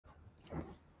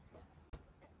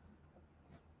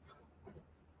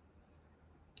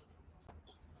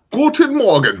Guten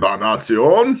Morgen,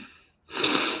 Barnation.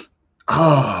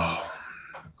 Ah,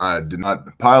 I did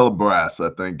not pile of brass. I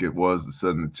think it was that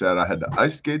said in the chat. I had to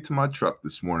ice skate to my truck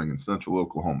this morning in Central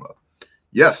Oklahoma.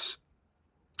 Yes,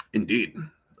 indeed.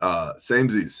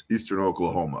 Samesies, Eastern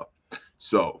Oklahoma.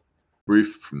 So,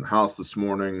 brief from the house this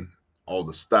morning. All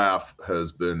the staff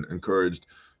has been encouraged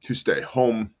to stay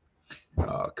home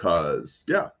because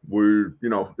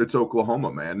it's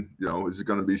Oklahoma, man. Is it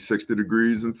going to be 60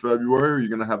 degrees in February, or are you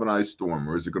going to have an ice storm,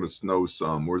 or is it going to snow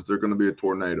some, or is there going to be a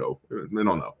tornado? We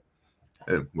don't know.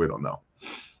 We don't know.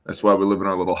 That's why we live in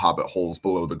our little hobbit holes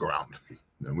below the ground.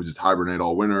 And we just hibernate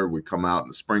all winter. We come out in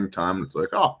the springtime, and it's like,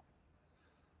 oh,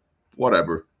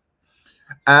 whatever.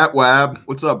 At Wab,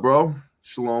 what's up, bro?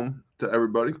 Shalom to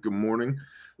everybody. Good morning.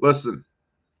 Listen,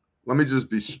 let me just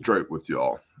be straight with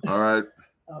y'all. All right.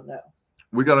 Oh no.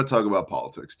 We got to talk about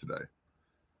politics today.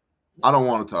 I don't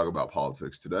want to talk about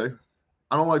politics today.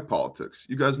 I don't like politics.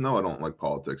 You guys know I don't like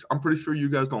politics. I'm pretty sure you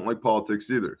guys don't like politics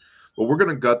either. But we're going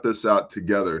to gut this out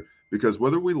together because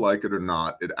whether we like it or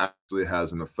not, it actually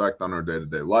has an effect on our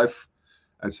day-to-day life.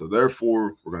 And so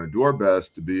therefore, we're going to do our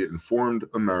best to be informed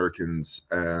Americans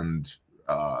and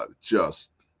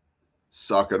just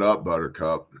suck it up,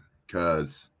 Buttercup,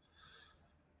 because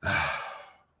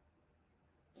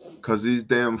these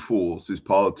damn fools, these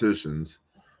politicians,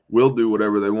 will do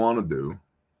whatever they want to do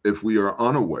if we are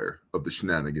unaware of the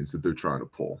shenanigans that they're trying to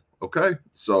pull. Okay?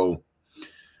 So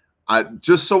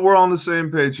just so we're on the same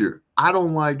page here, I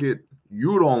don't like it.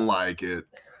 You don't like it.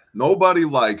 Nobody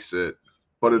likes it,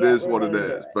 but it is what it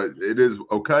is. But it is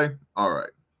okay. All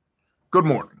right. Good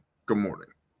morning. Good morning.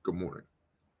 Good morning.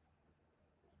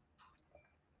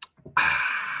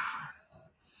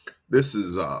 This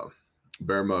is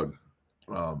Bear Mug,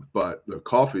 but the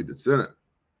coffee that's in it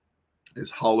is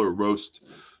Holler Roast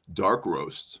Dark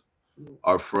Roast.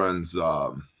 Our friends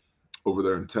over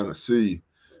there in Tennessee,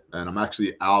 and I'm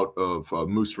actually out of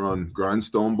Moose Run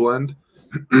Grindstone Blend,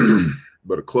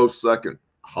 but a close second,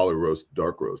 Holler Roast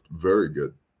Dark Roast. Very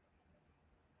good.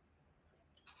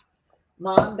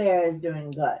 Mom Bear is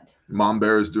doing good. Mom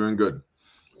Bear is doing good.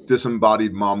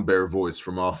 Disembodied Mom Bear voice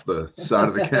from off the side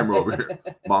of the camera over here.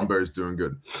 Mom Bear is doing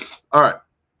good. All right.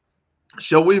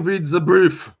 Shall we read the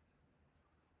brief?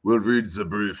 We'll read the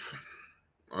brief.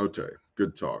 Okay.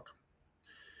 Good talk.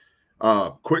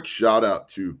 Quick shout out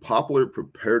to Popular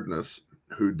Preparedness,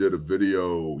 who did a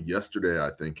video yesterday.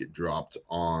 I think it dropped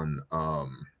on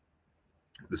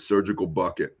the surgical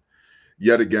bucket.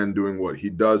 Yet again, doing what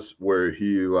he does, where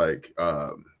he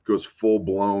goes full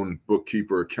blown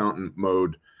bookkeeper accountant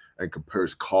mode and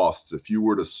compares costs. If you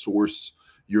were to source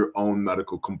your own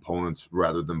medical components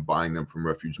rather than buying them from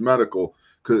Refuge Medical,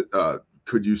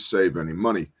 could you save any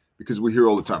money? Because we hear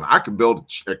all the time, I could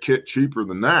build a kit cheaper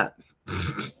than that.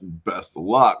 Best of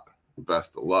luck.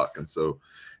 Best of luck. And so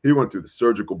he went through the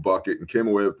surgical bucket and came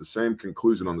away with the same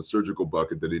conclusion on the surgical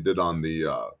bucket that he did on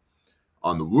the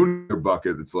wound care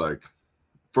bucket. It's like,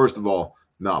 first of all,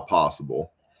 not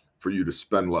possible for you to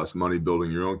spend less money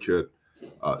building your own kit.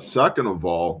 Second of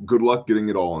all, good luck getting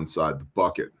it all inside the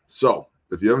bucket. So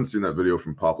if you haven't seen that video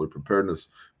from Popular Preparedness,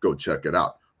 go check it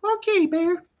out. Okay,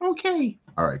 Bear. Okay.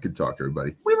 All right. Good talk,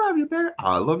 everybody. We love you, Bear.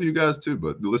 I love you guys too,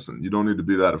 but listen, you don't need to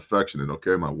be that affectionate,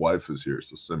 okay? My wife is here,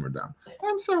 so simmer down.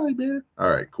 I'm sorry, Bear.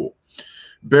 All right, cool.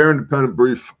 Bear Independent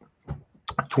Brief,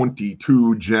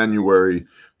 22 January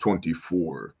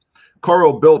 24.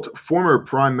 Carl Bildt, former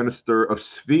Prime Minister of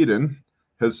Sweden,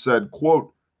 has said,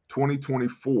 quote,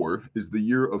 2024 is the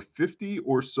year of 50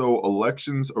 or so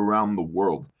elections around the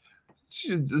world.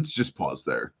 Let's just pause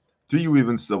there. Do you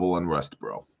even civil unrest,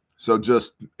 bro? So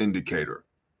just indicator.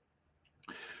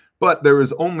 But there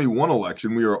is only one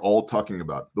election we are all talking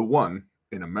about, the one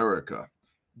in America.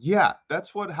 Yeah,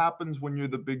 that's what happens when you're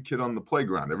the big kid on the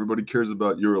playground. Everybody cares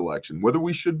about your election, whether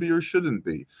we should be or shouldn't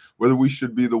be, whether we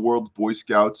should be the world's Boy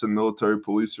Scouts and military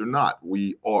police or not.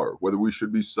 We are. Whether we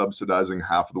should be subsidizing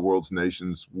half of the world's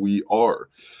nations, we are.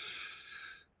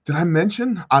 Did I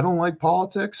mention I don't like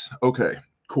politics? Okay,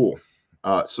 cool.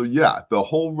 So yeah, the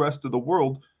whole rest of the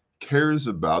world cares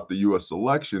about the U.S.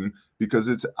 election because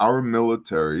it's our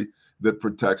military that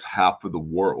protects half of the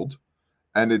world.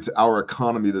 And it's our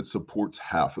economy that supports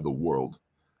half of the world.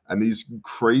 And these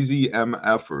crazy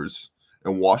MFers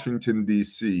in Washington,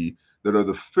 D.C., that are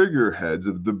the figureheads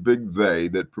of the big they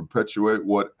that perpetuate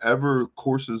whatever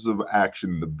courses of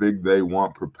action the big they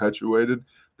want perpetuated,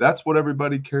 that's what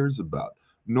everybody cares about.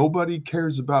 Nobody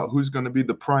cares about who's going to be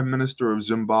the prime minister of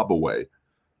Zimbabwe.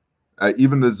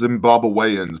 Even the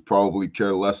Zimbabweans probably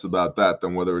care less about that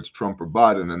than whether it's Trump or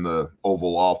Biden in the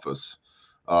Oval Office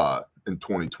in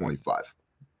 2025.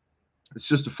 It's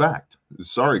just a fact.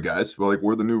 Sorry, guys. Like,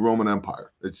 we're the new Roman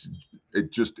Empire.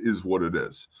 It just is what it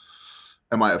is.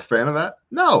 Am I a fan of that?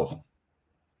 No,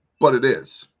 but it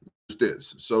is. It just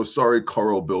is. So sorry,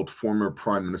 Carl Bildt, former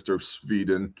Prime Minister of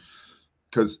Sweden,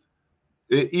 because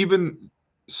even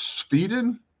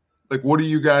Sweden, like, what do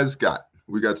you guys got?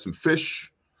 We got some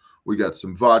fish, we got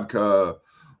some vodka,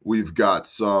 we've got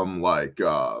some like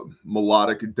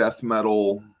melodic death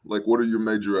metal. Like, what are your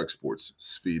major exports?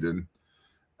 Sweden.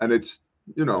 And it's,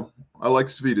 I like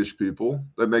Swedish people.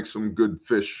 They make some good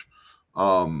fish.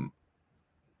 Um,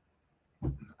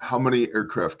 how many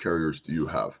aircraft carriers do you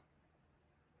have?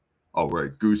 Oh,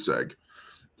 right, goose egg.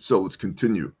 So let's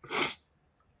continue.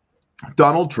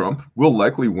 Donald Trump will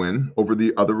likely win over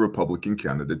the other Republican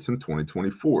candidates in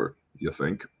 2024, you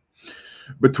think?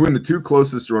 Between the two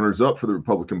closest runners-up for the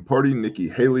Republican Party, Nikki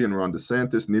Haley and Ron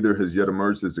DeSantis, neither has yet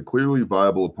emerged as a clearly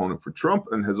viable opponent for Trump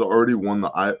and has already won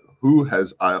the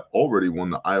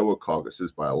Iowa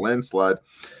caucuses by a landslide,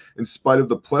 in spite of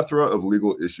the plethora of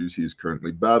legal issues he is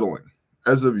currently battling.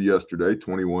 As of yesterday,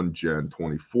 21 Jan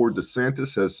 24,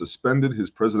 DeSantis has suspended his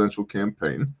presidential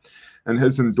campaign and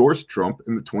has endorsed Trump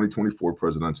in the 2024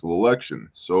 presidential election.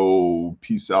 So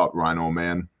peace out, Rhino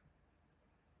Man.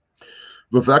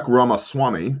 Vivek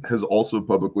Ramaswamy has also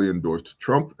publicly endorsed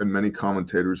Trump, and many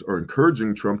commentators are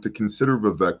encouraging Trump to consider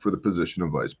Vivek for the position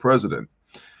of vice president.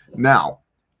 Now,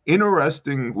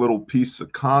 interesting little piece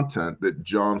of content that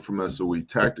John from SOE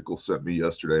Tactical sent me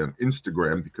yesterday on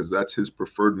Instagram, because that's his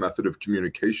preferred method of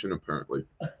communication, apparently.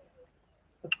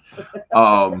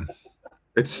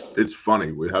 It's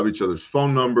funny. We have each other's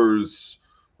phone numbers.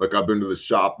 Like, I've been to the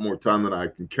shop more time than I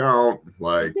can count.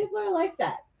 Like, people are like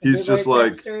that. He's just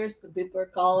like, texters, some people are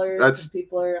callers, some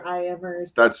people are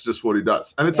IMers. That's just what he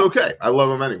does. And it's okay. I love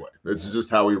him anyway. It's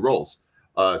just how he rolls.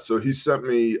 So he sent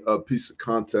me a piece of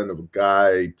content of a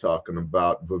guy talking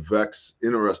about Vivek's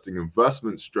interesting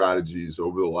investment strategies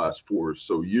over the last 4 or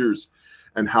so years,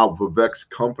 and how Vivek's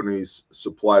companies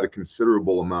supplied a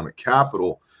considerable amount of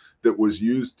capital that was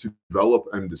used to develop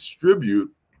and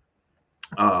distribute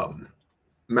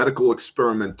medical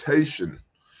experimentation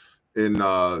in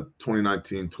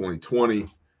 2019,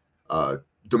 2020,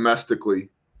 domestically,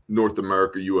 North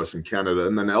America, US, and Canada,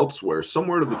 and then elsewhere,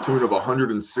 somewhere to the tune of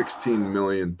 $116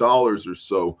 million or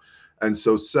so. And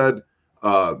so said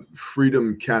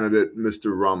freedom candidate,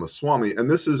 Mr. Ramaswamy, and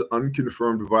this is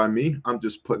unconfirmed by me, I'm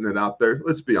just putting it out there.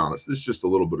 Let's be honest, it's just a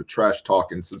little bit of trash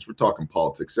talking since we're talking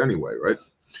politics anyway, right?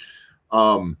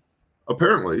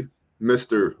 Apparently,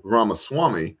 Mr.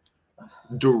 Ramaswamy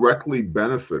directly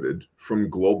benefited from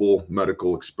global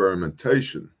medical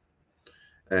experimentation,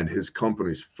 and his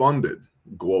companies funded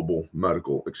global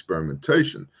medical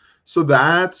experimentation. So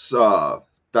that's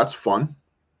fun.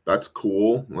 That's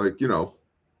cool. Like,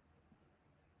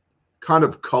 kind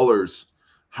of colors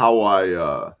how I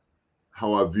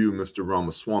view Mr.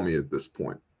 Ramaswamy at this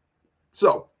point.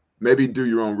 So maybe do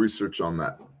your own research on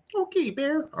that. Okay,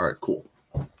 Bear. All right, cool.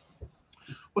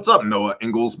 What's up, Noah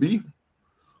Inglesby?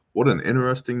 What an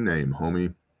interesting name,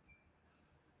 homie.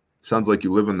 Sounds like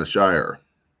you live in the Shire.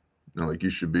 Like you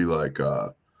should be like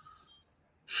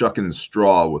shucking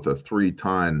straw with a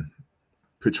 3-tine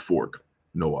pitchfork,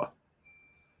 Noah.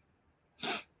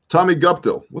 Tommy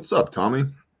Guptill. What's up, Tommy?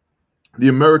 The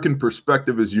American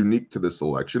perspective is unique to this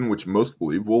election, which most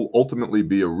believe will ultimately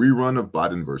be a rerun of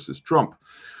Biden versus Trump.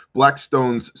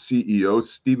 Blackstone's CEO,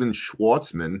 Steven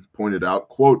Schwartzman, pointed out,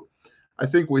 quote, I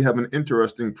think we have an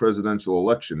interesting presidential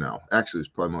election now. Actually, it's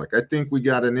probably more like, I think we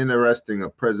got an interesting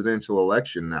presidential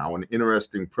election now, an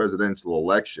interesting presidential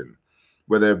election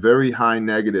where there are very high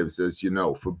negatives, as you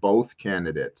know, for both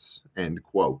candidates, end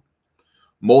quote.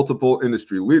 Multiple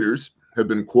industry leaders have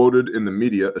been quoted in the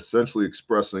media essentially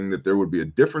expressing that there would be a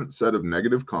different set of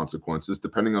negative consequences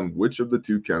depending on which of the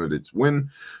two candidates win,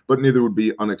 but neither would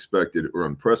be unexpected or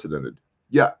unprecedented.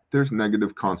 Yeah, there's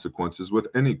negative consequences with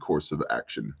any course of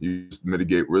action. You just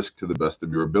mitigate risk to the best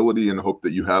of your ability and hope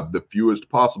that you have the fewest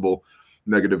possible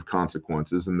negative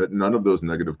consequences, and that none of those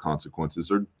negative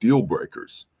consequences are deal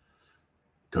breakers,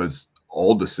 because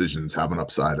all decisions have an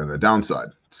upside and a downside.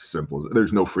 It's simple as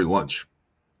there's no free lunch.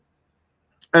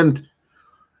 And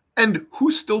who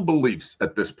still believes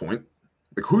at this point?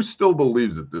 Like, who still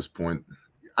believes at this point?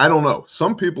 I don't know.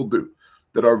 Some people do,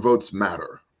 that our votes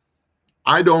matter.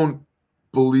 I don't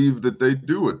believe that they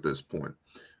do at this point.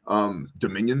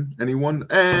 Dominion, anyone?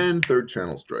 And third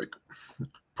channel strike.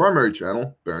 Primary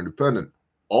channel, Bear Independent.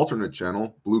 Alternate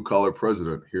channel, Blue Collar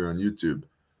President here on YouTube.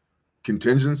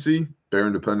 Contingency, Bear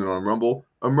Independent on Rumble.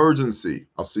 Emergency,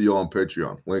 I'll see you all on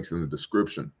Patreon. Links in the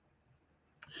description.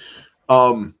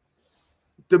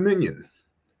 Dominion.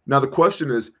 Now, the question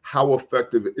is, how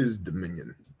effective is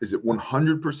Dominion? Is it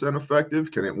 100% effective?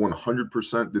 Can it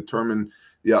 100% determine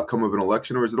the outcome of an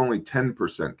election, or is it only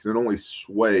 10%? Can it only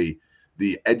sway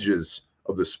the edges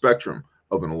of the spectrum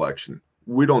of an election?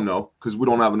 We don't know because we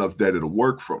don't have enough data to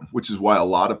work from, which is why a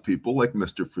lot of people like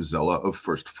Mr. Frizella of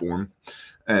First Form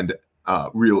and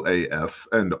Real AF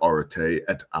and Arate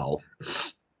et al.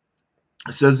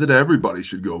 says that everybody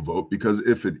should go vote, because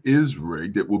if it is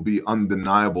rigged, it will be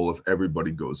undeniable if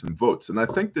everybody goes and votes. And I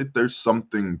think that there's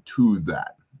something to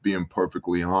that, being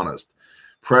perfectly honest.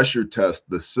 Pressure test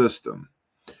the system.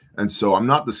 And so I'm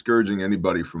not discouraging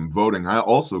anybody from voting. I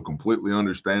also completely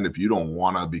understand if you don't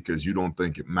want to because you don't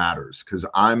think it matters, because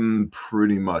I'm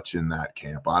pretty much in that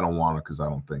camp. I don't want to because I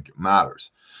don't think it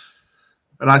matters.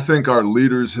 And I think our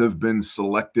leaders have been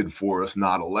selected for us,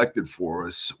 not elected for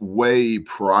us, way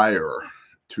prior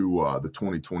to the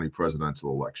 2020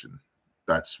 presidential election.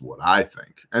 That's what I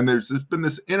think. And there's been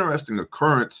this interesting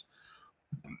occurrence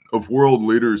of world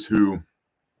leaders who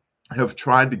have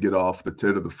tried to get off the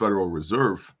tit of the Federal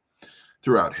Reserve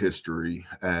throughout history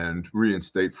and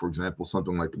reinstate, for example,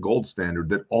 something like the gold standard,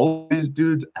 that all these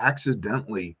dudes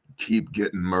accidentally keep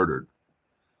getting murdered.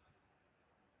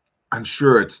 I'm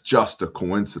sure it's just a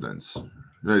coincidence.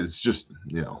 It's just,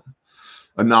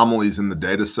 anomalies in the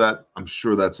data set. I'm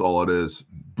sure that's all it is.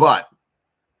 But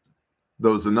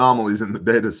those anomalies in the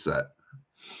data set,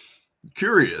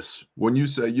 curious, when you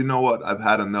say, you know what, I've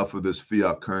had enough of this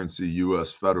fiat currency,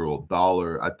 US federal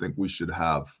dollar, I think we should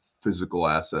have physical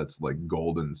assets like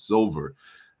gold and silver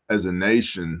as a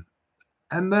nation,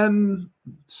 and then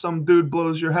some dude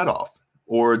blows your head off,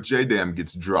 or a JDAM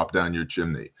gets dropped down your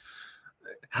chimney.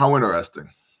 How interesting.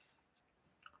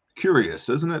 Curious,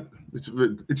 isn't it?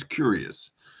 It's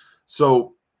curious.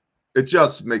 So it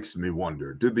just makes me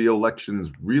wonder, do the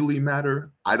elections really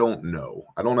matter? I don't know.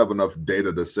 I don't have enough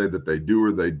data to say that they do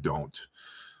or they don't.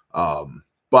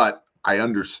 But I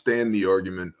understand the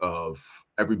argument of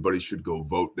everybody should go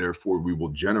vote. Therefore, we will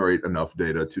generate enough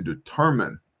data to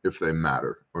determine if they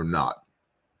matter or not.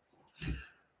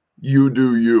 You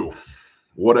do you,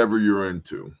 whatever you're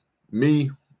into. Me,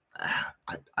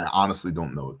 I honestly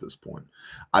don't know at this point.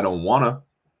 I don't want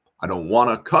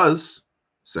to because,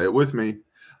 say it with me,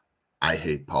 I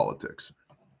hate politics.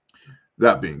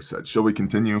 That being said, shall we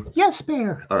continue? Yes,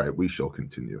 Bear. All right, we shall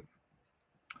continue.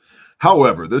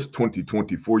 However, this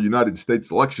 2024 United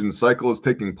States election cycle is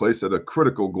taking place at a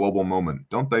critical global moment.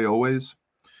 Don't they always?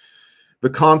 The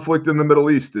conflict in the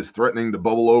Middle East is threatening to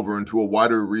bubble over into a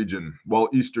wider region, while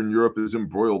Eastern Europe is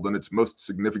embroiled in its most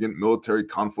significant military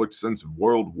conflict since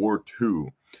World War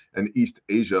II, and East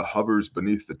Asia hovers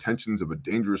beneath the tensions of a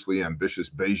dangerously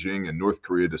ambitious Beijing and North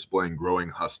Korea displaying growing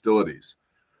hostilities.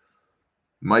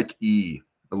 Mike E.,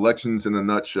 elections in a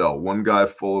nutshell. One guy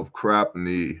full of crap and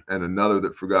another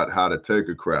that forgot how to take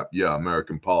a crap. Yeah,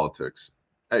 American politics.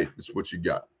 Hey, it's what you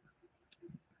got.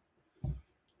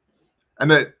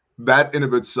 And that in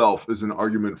of itself is an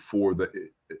argument for the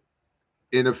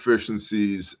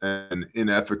inefficiencies and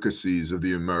inefficacies of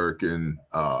the American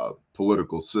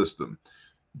political system.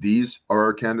 These are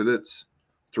our candidates,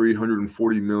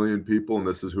 340 million people, and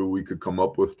this is who we could come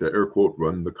up with to, air quote,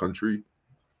 run the country.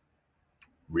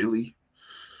 Really?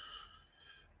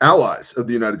 Allies of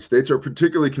the United States are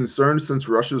particularly concerned since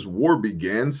Russia's war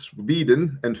began.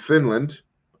 Sweden and Finland,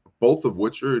 both of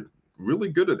which are really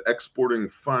good at exporting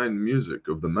fine music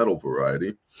of the metal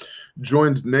variety,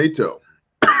 joined NATO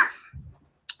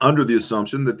under the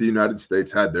assumption that the United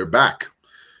States had their back.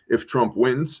 If Trump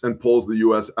wins and pulls the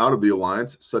U.S. out of the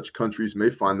alliance, such countries may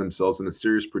find themselves in a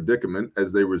serious predicament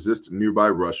as they resist nearby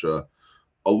Russia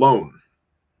alone.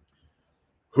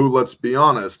 Who, let's be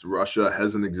honest, Russia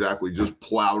hasn't exactly just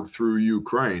plowed through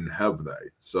Ukraine, have they?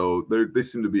 So they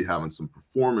seem to be having some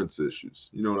performance issues.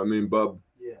 You know what I mean, bub?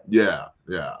 Yeah.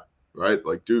 Right?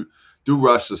 Like, do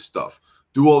Russia stuff.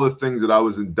 Do all the things that I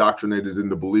was indoctrinated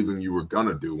into believing you were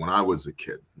gonna do when I was a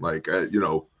kid. Like,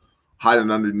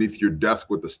 hiding underneath your desk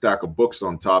with a stack of books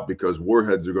on top because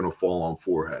warheads are gonna fall on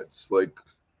foreheads. Like,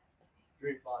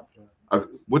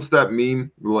 what's that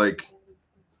meme? Like,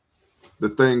 the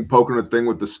thing poking a thing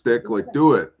with the stick. Like,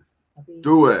 do it.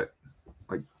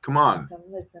 Like, come on.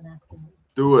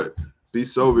 Do it. Be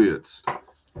Soviets.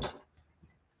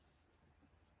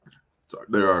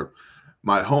 Sorry,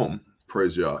 my home,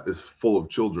 praise Yah, is full of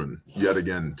children yet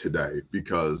again today,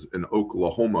 because in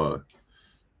Oklahoma,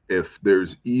 if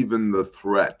there's even the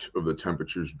threat of the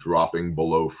temperatures dropping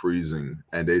below freezing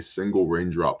and a single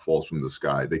raindrop falls from the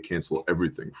sky, they cancel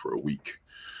everything for a week.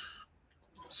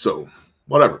 So,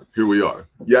 whatever, here we are.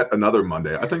 Yet another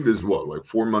Monday. I think there's like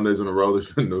 4 Mondays in a row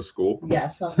there's been no school.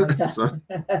 Yeah, something like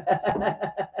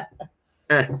that.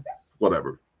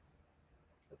 Whatever.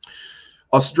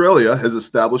 Australia has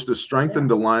established a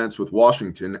strengthened alliance with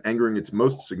Washington, angering its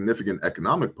most significant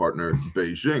economic partner,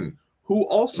 Beijing, who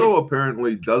also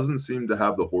apparently doesn't seem to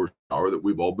have the horsepower that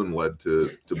we've all been led to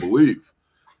believe.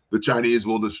 The Chinese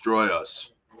will destroy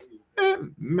us.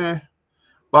 Meh.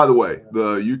 By the way,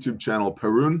 the YouTube channel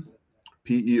Perun,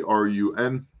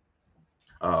 Perun,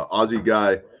 Aussie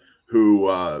guy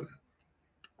who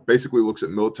basically looks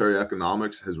at military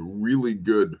economics, has really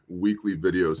good weekly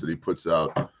videos that he puts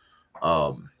out,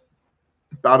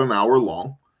 about an hour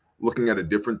long, looking at a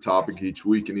different topic each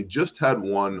week. And he just had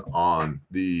one on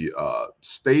the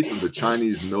state of the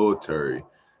Chinese military,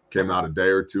 came out a day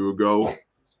or two ago.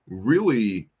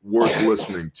 Really worth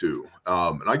listening to.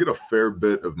 And I get a fair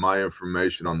bit of my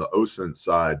information on the OSINT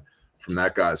side from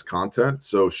that guy's content.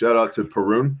 So shout out to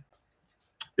Perun.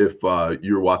 If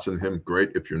you're watching him,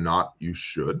 great. If you're not, you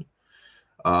should.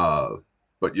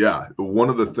 But yeah, one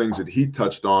of the things that he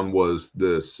touched on was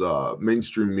this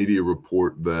mainstream media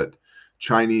report that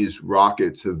Chinese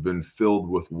rockets have been filled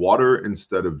with water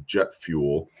instead of jet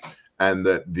fuel, and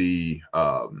that the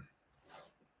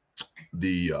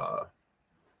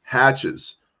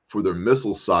hatches for their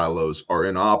missile silos are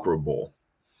inoperable.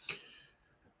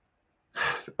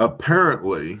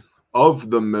 Apparently, of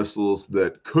the missiles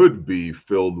that could be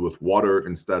filled with water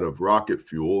instead of rocket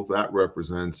fuel, that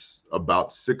represents about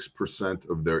 6%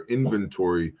 of their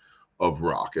inventory of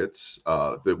rockets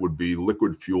that would be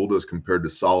liquid fueled as compared to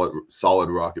solid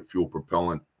rocket fuel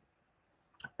propellant.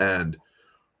 And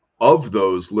of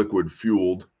those liquid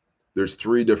fueled, there's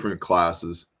 3 different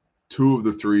classes. 2 of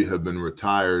the 3 have been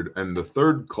retired, and the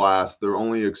third class, they're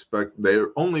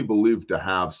only believed to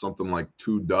have something like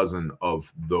 2 dozen of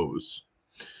those.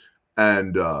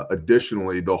 And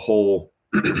additionally, the whole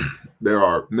there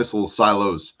are missile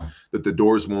silos that the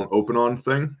doors won't open on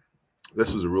thing.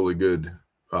 This was a really good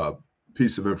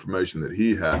piece of information that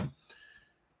he had.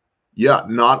 Yeah,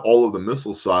 not all of the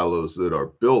missile silos that are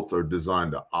built are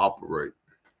designed to operate.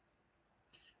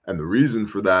 And the reason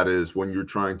for that is when you're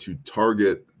trying to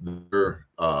target their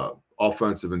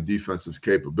offensive and defensive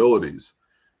capabilities,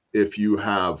 if you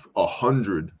have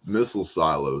 100 missile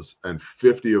silos and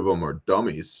 50 of them are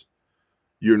dummies,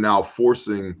 you're now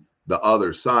forcing the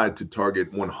other side to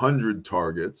target 100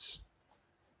 targets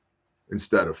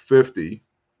instead of 50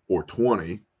 or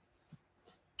 20,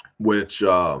 which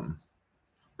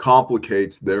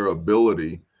complicates their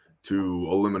ability to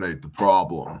eliminate the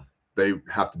problem. They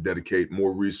have to dedicate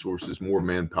more resources, more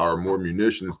manpower, more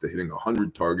munitions to hitting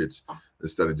 100 targets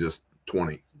instead of just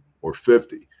 20 or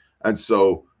 50. And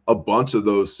so a bunch of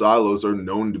those silos are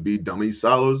known to be dummy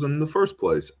silos in the first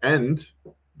place. And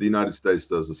the United States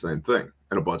does the same thing,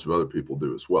 and a bunch of other people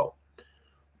do as well.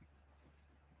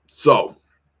 So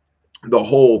the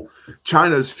whole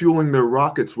China's fueling their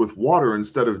rockets with water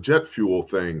instead of jet fuel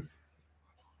thing,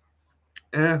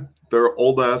 they're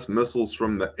old-ass missiles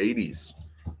from the 80s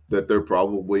that they're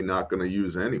probably not going to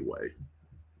use anyway.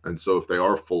 And so if they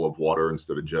are full of water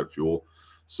instead of jet fuel,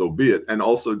 so be it. And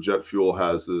also jet fuel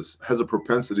has a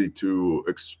propensity to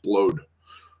explode.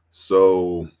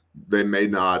 So they may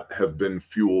not have been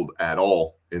fueled at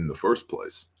all in the first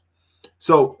place.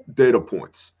 So data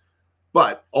points.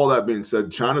 But all that being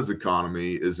said, China's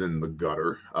economy is in the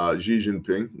gutter. Xi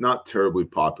Jinping, not terribly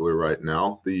popular right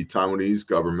now. The Taiwanese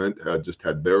government just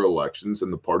had their elections,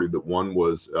 and the party that won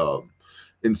was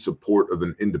in support of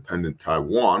an independent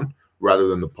Taiwan, rather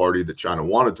than the party that China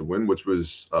wanted to win, which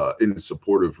was in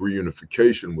support of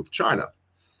reunification with China.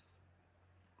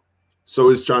 So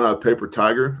is China a paper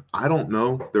tiger? I don't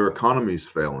know. Their economy is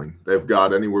failing. They've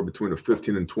got anywhere between a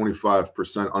 15 and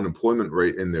 25% unemployment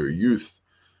rate in their youth.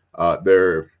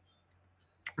 Their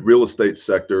real estate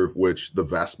sector, which the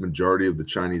vast majority of the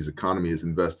Chinese economy is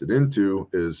invested into,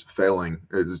 is failing.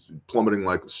 It is plummeting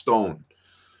like a stone.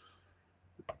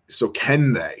 So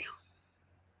can they?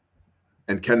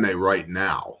 And can they right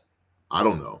now? I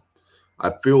don't know.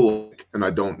 I feel like, and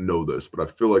I don't know this, but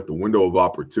I feel like the window of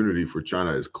opportunity for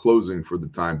China is closing for the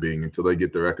time being until they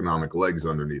get their economic legs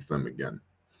underneath them again.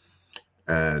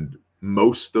 And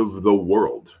most of the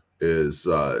world is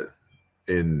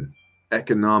in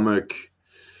economic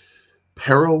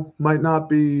peril, might not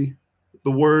be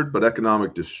the word, but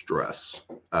economic distress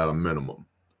at a minimum,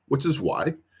 which is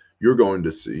why you're going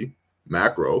to see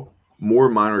more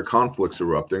minor conflicts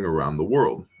erupting around the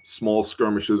world. Small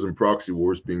skirmishes and proxy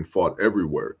wars being fought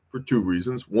everywhere for 2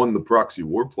 reasons. One, the proxy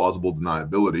war, plausible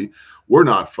deniability. We're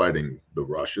not fighting the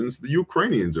Russians. The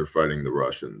Ukrainians are fighting the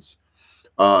Russians.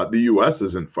 The U.S.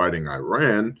 isn't fighting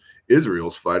Iran.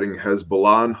 Israel's fighting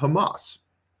Hezbollah and Hamas,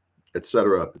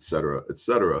 etc., etc.,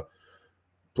 etc.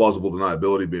 Plausible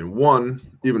deniability being one,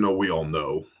 even though we all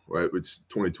know, right? It's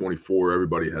 2024,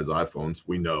 everybody has iPhones,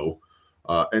 we know.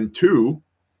 And two,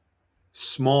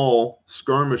 small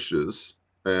skirmishes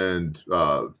and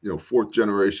fourth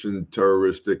generation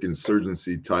terroristic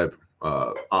insurgency type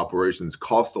operations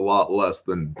cost a lot less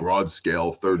than broad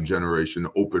scale third generation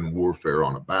open warfare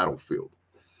on a battlefield.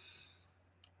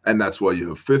 And that's why you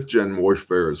have fifth gen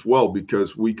warfare as well,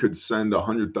 because we could send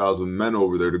 100,000 men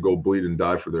over there to go bleed and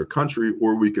die for their country,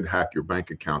 or we could hack your bank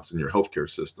accounts and your healthcare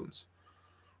systems,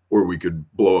 or we could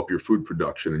blow up your food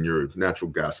production and your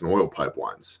natural gas and oil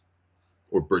pipelines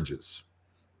or bridges,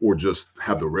 or just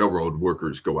have the railroad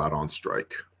workers go out on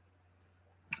strike,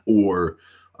 or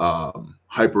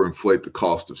hyperinflate the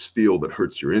cost of steel that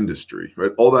hurts your industry,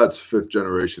 right? All that's fifth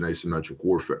generation asymmetric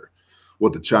warfare,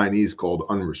 what the Chinese called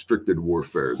unrestricted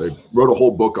warfare. They wrote a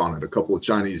whole book on it, a couple of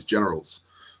Chinese generals,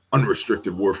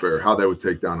 unrestricted warfare, how they would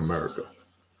take down America.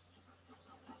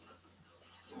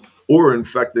 Or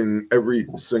infecting every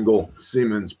single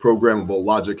Siemens programmable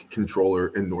logic controller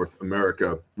in North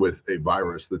America with a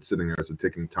virus that's sitting there as a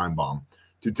ticking time bomb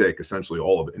to take essentially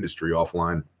all of industry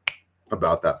offline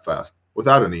about that fast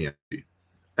without an EMP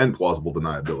and plausible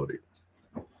deniability.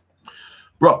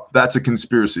 Bro, that's a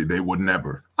conspiracy. They would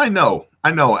never. I know,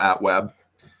 Atweb.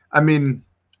 I mean,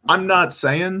 I'm not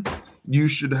saying you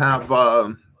should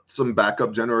have some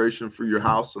backup generation for your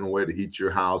house and a way to heat your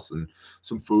house and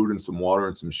some food and some water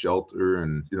and some shelter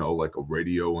and, like a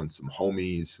radio and some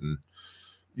homies and,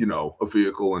 a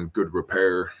vehicle in good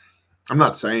repair. I'm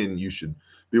not saying you should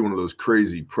be one of those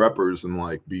crazy preppers and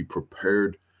like be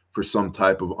prepared for some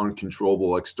type of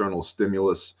uncontrollable external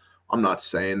stimulus. I'm not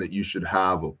saying that you should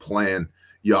have a plan.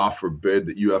 Yah forbid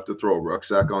that you have to throw a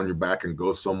rucksack on your back and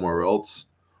go somewhere else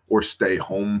or stay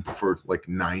home for like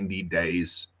 90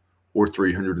 days or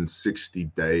 360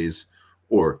 days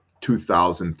or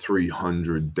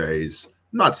 2,300 days.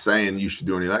 I'm not saying you should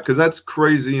do any of that because that's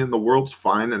crazy and the world's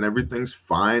fine and everything's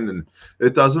fine. And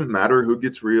it doesn't matter who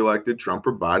gets reelected, Trump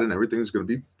or Biden, everything's going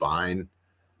to be fine,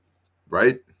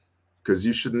 right? Because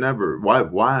you should never.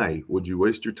 Why would you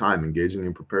waste your time engaging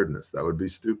in preparedness? That would be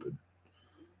stupid.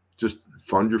 Just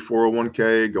fund your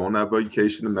 401k, go on that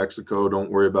vacation to Mexico.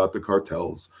 Don't worry about the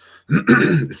cartels.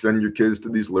 Send your kids to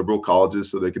these liberal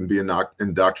colleges so they can be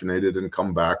indoctrinated and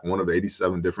come back one of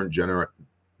 87 different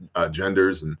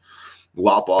genders and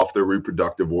lop off their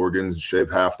reproductive organs and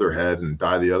shave half their head and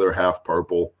dye the other half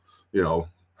purple,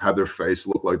 have their face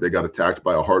look like they got attacked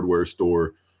by a hardware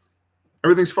store.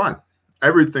 Everything's fine.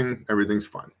 Everything's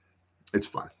fine. It's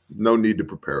fine. No need to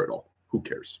prepare at all. Who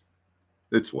cares?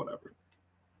 It's whatever.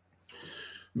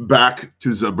 Back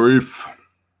to the brief.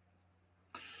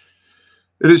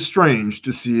 It is strange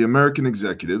to see American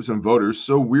executives and voters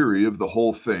so weary of the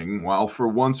whole thing, while for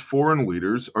once foreign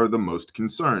leaders are the most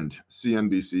concerned.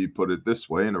 CNBC put it this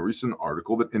way in a recent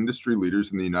article that industry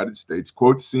leaders in the United States,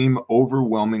 quote, seem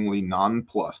overwhelmingly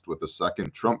nonplussed with a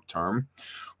second Trump term,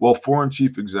 while foreign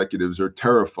chief executives are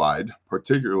terrified,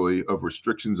 particularly of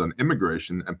restrictions on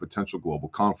immigration and potential global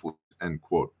conflict, end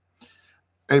quote.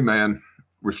 Hey, man.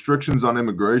 Restrictions on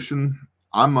immigration,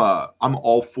 I'm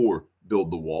all for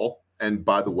build the wall. And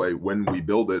by the way, when we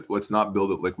build it, let's not build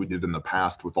it like we did in the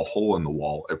past with a hole in the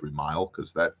wall every mile,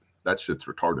 because that shit's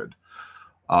retarded.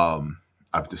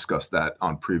 I've discussed that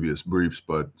on previous briefs,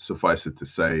 but suffice it to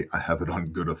say, I have it on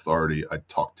good authority. I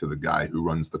talked to the guy who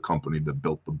runs the company that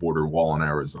built the border wall in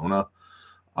Arizona.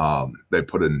 They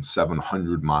put in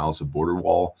 700 miles of border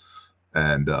wall.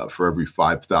 And for every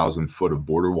 5,000 foot of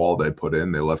border wall they put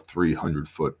in, they left 300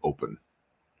 foot open.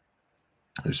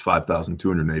 There's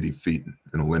 5,280 feet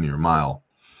in a linear mile.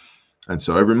 And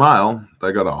so every mile,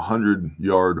 they got a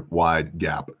 100-yard wide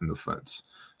gap in the fence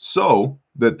so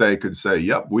that they could say,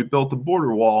 yep, we built a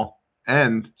border wall,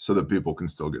 and so that people can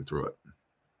still get through it.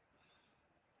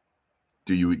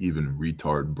 Do you even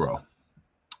retard, bro?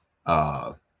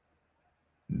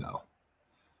 No.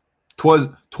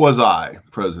 Twas I,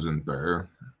 President Bear.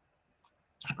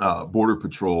 Border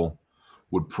Patrol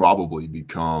would probably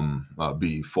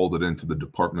be folded into the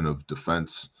Department of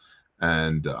Defense,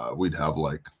 and we'd have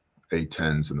like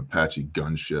A-10s and Apache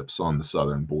gunships on the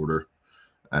southern border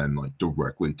and like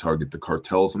directly target the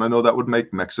cartels. And I know that would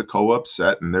make Mexico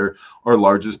upset, and they're our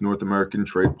largest North American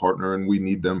trade partner, and we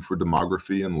need them for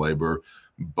demography and labor,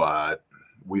 but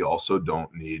we also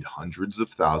don't need hundreds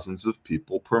of thousands of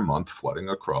people per month flooding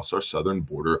across our southern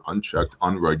border, unchecked,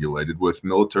 unregulated, with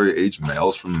military-age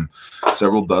males from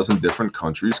several dozen different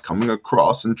countries coming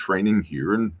across and training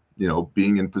here and,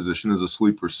 being in position as a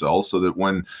sleeper cell so that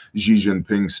when Xi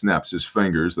Jinping snaps his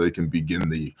fingers, they can begin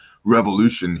the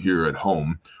revolution here at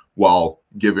home while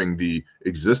giving the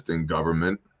existing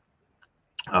government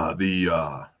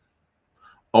The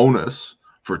onus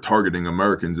for targeting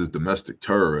Americans as domestic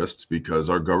terrorists because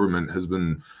our government has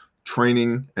been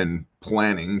training and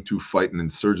planning to fight an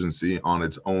insurgency on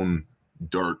its own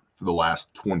dirt for the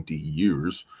last 20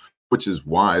 years, which is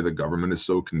why the government is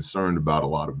so concerned about a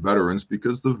lot of veterans,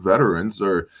 because the veterans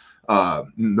are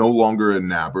no longer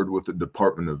enamored with the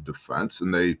Department of Defense,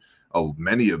 and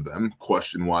many of them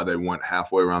question why they went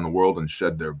halfway around the world and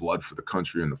shed their blood for the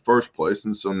country in the first place.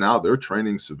 And so now they're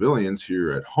training civilians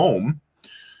here at home,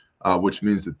 which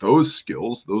means that those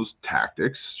skills, those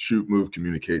tactics, shoot, move,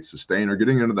 communicate, sustain, are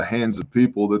getting into the hands of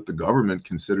people that the government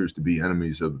considers to be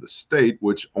enemies of the state,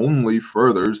 which only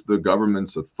furthers the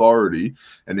government's authority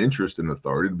and interest in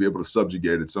authority to be able to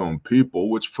subjugate its own people,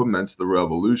 which foments the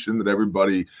revolution that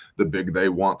everybody, the big they,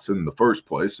 wants in the first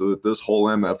place, so that this whole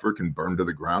MFer can burn to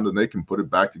the ground and they can put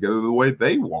it back together the way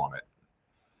they want it.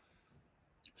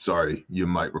 Sorry, you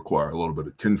might require a little bit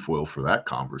of tinfoil for that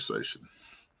conversation.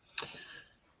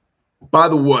 By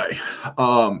the way,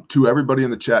 to everybody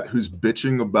in the chat who's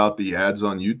bitching about the ads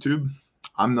on YouTube,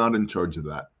 I'm not in charge of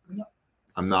that. No.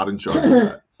 I'm not in charge of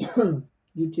that.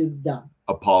 YouTube's dumb.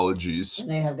 Apologies. And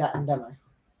they have gotten dumber.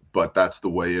 But that's the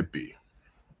way it be.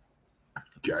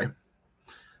 Okay?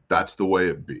 That's the way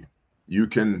it be. You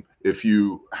can, if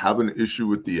you have an issue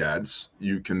with the ads,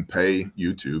 you can pay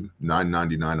YouTube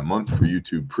 $9.99 a month for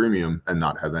YouTube Premium and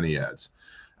not have any ads.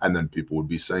 And then people would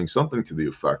be saying something to the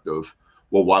effect of,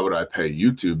 well, why would I pay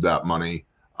YouTube that money?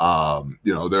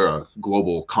 They're a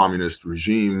global communist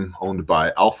regime owned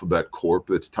by Alphabet Corp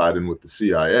that's tied in with the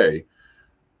CIA.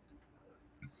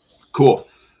 Cool.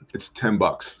 It's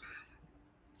 $10.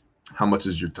 How much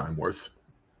is your time worth?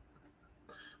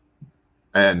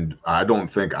 And I don't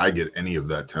think I get any of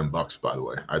that $10, by the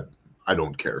way. I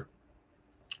don't care.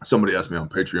 Somebody asked me on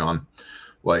Patreon,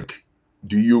 like,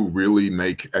 do you really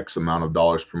make X amount of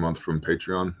dollars per month from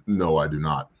Patreon? No, I do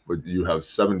not. But you have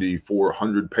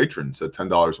 7,400 patrons at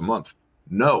 $10 a month.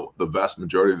 No, the vast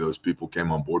majority of those people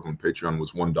came on board when Patreon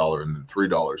was $1 and then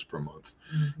 $3 per month.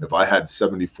 Mm-hmm. If I had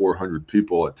 7,400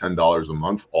 people at $10 a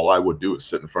month, all I would do is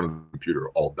sit in front of the computer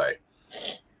all day.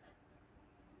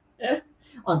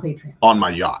 On Patreon. On my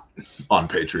yacht. On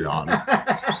Patreon.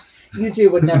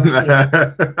 YouTube would never see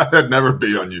it. I'd never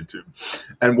be on YouTube.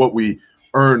 And what we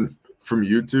earn from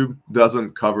YouTube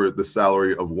doesn't cover the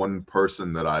salary of one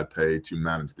person that I pay to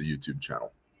manage the YouTube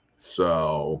channel.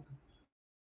 So,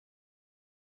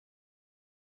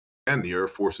 and the Air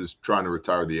Force is trying to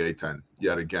retire the A-10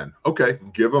 yet again. Okay,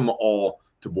 give them all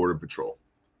to Border Patrol.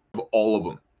 Give all of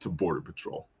them to Border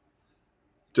Patrol.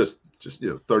 Just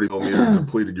 30 millimeter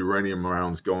depleted uranium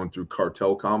rounds going through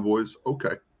cartel convoys.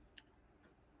 Okay.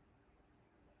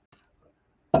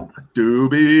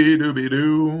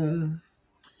 Doobie-doo.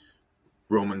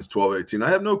 Romans 12:18. I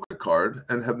have no credit card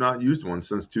and have not used one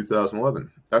since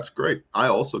 2011. That's great. I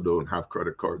also don't have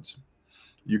credit cards.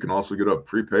 You can also get a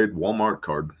prepaid Walmart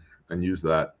card and use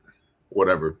that.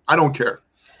 Whatever. I don't care.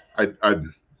 I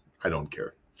don't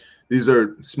care. These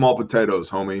are small potatoes,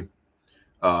 homie.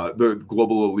 The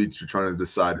global elites are trying to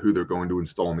decide who they're going to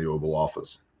install in the Oval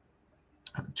Office.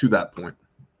 To that point,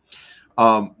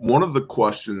 one of the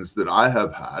questions that I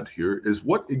have had here is,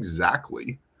 what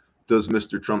exactly does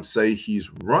Mr. Trump say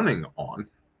he's running on?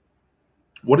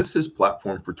 What is his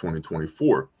platform for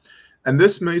 2024? And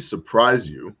this may surprise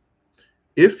you.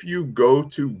 If you go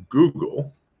to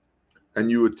Google and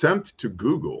you attempt to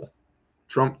Google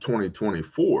Trump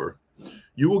 2024,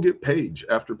 you will get page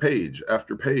after page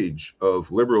after page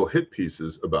of liberal hit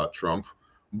pieces about Trump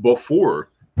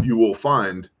before you will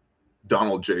find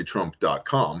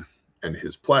DonaldJTrump.com and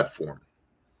his platform.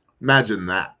 Imagine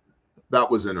that.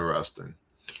 That was interesting.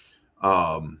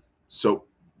 Well,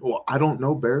 I don't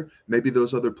know, Bear. Maybe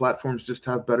those other platforms just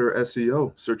have better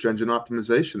SEO, search engine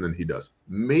optimization, than he does.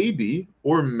 Maybe,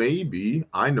 or maybe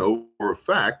I know for a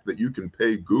fact that you can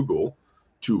pay Google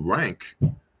to rank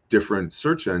different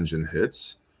search engine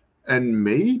hits, and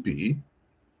maybe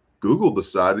Google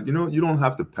decided, you don't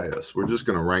have to pay us. We're just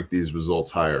going to rank these results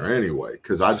higher anyway,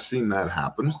 because I've seen that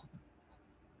happen.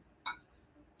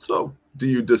 So, do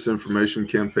you disinformation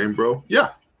campaign, bro?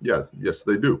 Yeah, yes,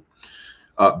 they do.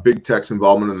 Big tech's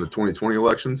involvement in the 2020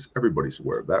 elections. Everybody's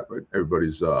aware of that, right?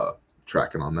 Everybody's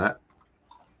tracking on that.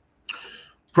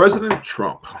 President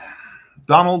Trump,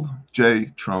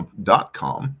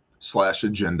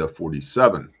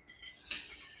 DonaldJTrump.com/Agenda47.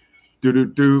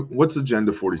 What's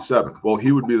Agenda 47? Well,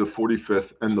 he would be the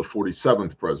 45th and the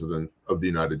 47th president of the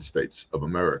United States of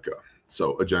America.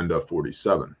 So Agenda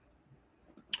 47.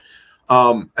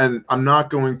 And I'm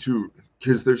not going to,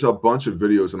 because there's a bunch of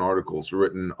videos and articles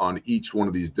written on each one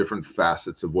of these different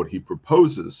facets of what he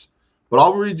proposes But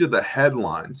I'll read you the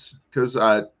headlines because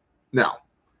now,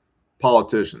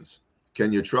 politicians,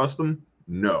 can you trust them?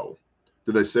 No.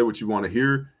 Do they say what you want to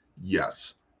hear?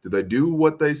 Yes. Do they do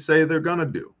what they say they're going to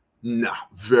do? No,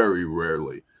 very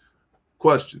rarely.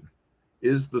 Question,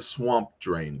 is the swamp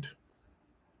drained?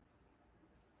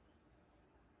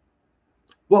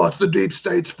 Well, it's the deep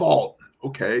state's fault.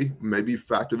 Okay, maybe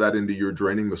factor that into your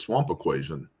draining the swamp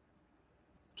equation.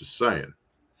 Just saying.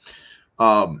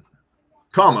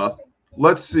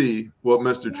 Let's see what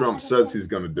Mr. Trump says he's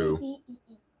going to do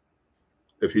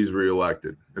if he's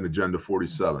reelected in Agenda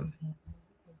 47.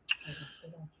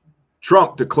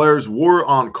 Trump declares war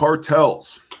on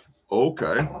cartels.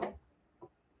 Okay.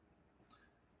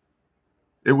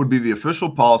 It would be the official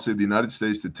policy of the United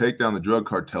States to take down the drug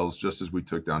cartels just as we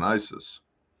took down ISIS.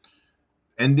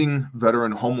 Ending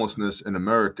veteran homelessness in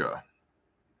America.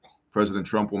 President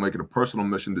Trump will make it a personal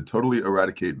mission to totally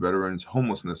eradicate veterans'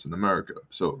 homelessness in America.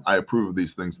 So I approve of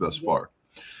these things thus far.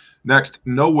 Next,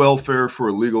 no welfare for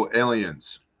illegal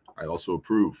aliens. I also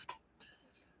approve.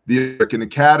 The American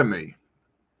Academy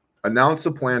announced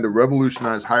a plan to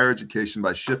revolutionize higher education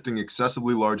by shifting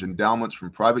excessively large endowments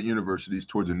from private universities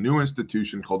towards a new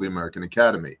institution called the American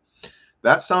Academy.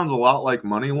 That sounds a lot like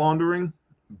money laundering,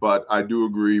 but I do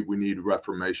agree we need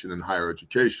reformation in higher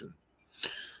education.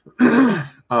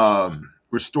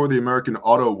 Restore the American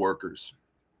auto workers.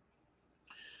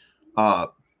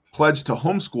 Pledge to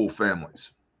homeschool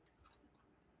families.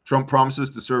 Trump promises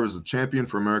to serve as a champion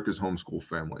for America's homeschool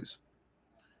families.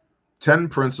 10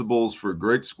 principles for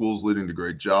great schools leading to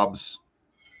great jobs.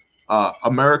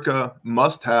 America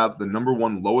must have the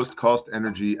 #1 lowest cost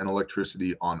energy and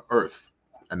electricity on Earth,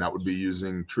 and that would be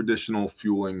using traditional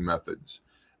fueling methods.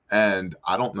 And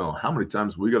I don't know how many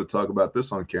times we got to talk about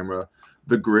this on camera.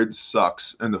 The grid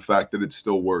sucks, and the fact that it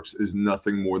still works is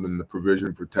nothing more than the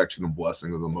provision, protection, and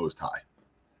blessing of the Most High.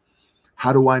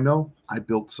 How do I know? I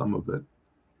built some of it,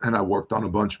 and I worked on a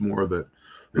bunch more of it.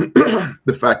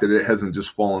 The fact that it hasn't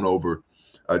just fallen over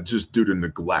just due to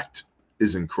neglect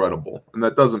is incredible. And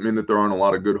that doesn't mean that there aren't a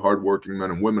lot of good, hardworking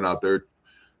men and women out there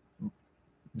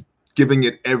giving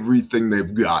it everything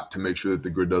they've got to make sure that the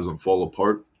grid doesn't fall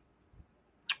apart.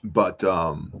 But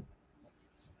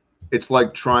it's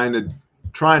like trying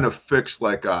to fix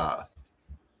like a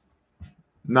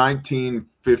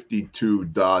 1952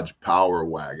 Dodge Power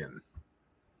Wagon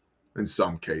in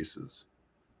some cases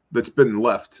that's been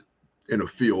left in a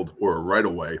field or a right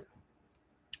of way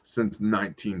since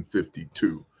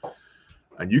 1952.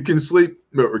 And you can sleep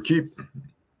or keep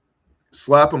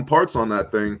slapping parts on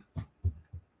that thing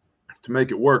to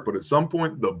make it work, but at some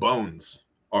point the bones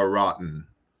are rotten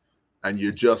and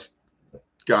you just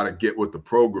got to get with the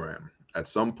program. At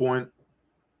some point,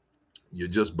 you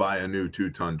just buy a new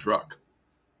 2-ton truck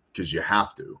because you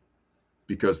have to,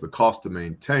 because the cost to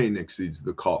maintain exceeds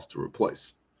the cost to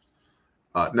replace.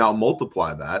 Now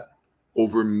multiply that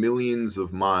over millions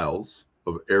of miles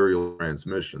of aerial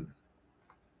transmission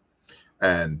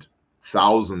and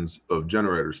thousands of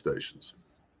generator stations.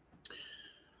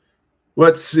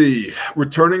 Let's see.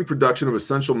 Returning production of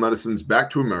essential medicines back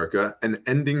to America and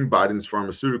ending Biden's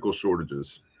pharmaceutical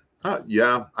shortages.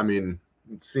 Yeah, I mean,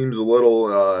 it seems a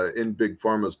little in Big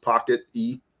Pharma's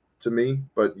pocket-y to me,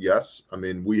 but yes, I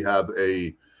mean, we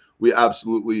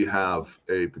absolutely have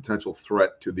a potential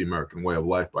threat to the American way of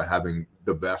life by having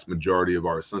the vast majority of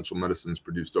our essential medicines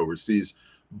produced overseas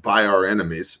by our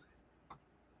enemies.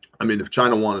 I mean, if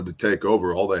China wanted to take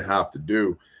over, all they have to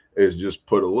do is just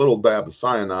put a little dab of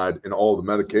cyanide in all the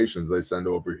medications they send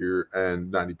over here,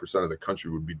 and 90% of the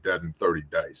country would be dead in 30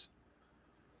 days.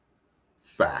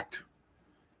 Fact.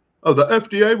 Oh, the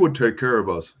FDA would take care of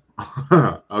us.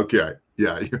 Okay.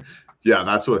 Yeah,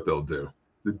 that's what they'll do.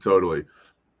 Totally.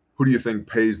 Who do you think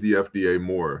pays the FDA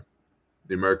more?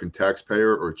 The American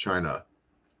taxpayer or China?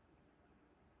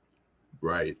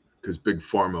 Right, because Big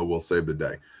Pharma will save the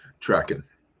day. Tracking.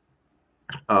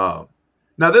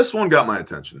 Now, this one got my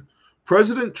attention.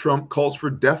 President Trump calls for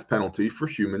death penalty for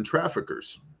human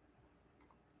traffickers.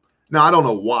 Now, I don't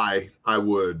know why I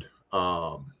would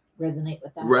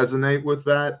resonate with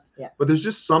that. Yeah. But there's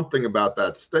just something about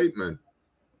that statement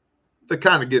that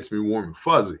kind of gets me warm and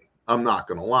fuzzy. I'm not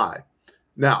going to lie.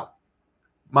 Now,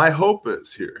 my hope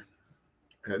is here,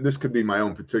 and this could be my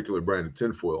own particular brand of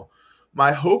tinfoil.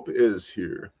 My hope is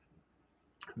here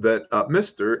that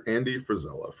Mr. Andy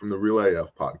Frisella from the Real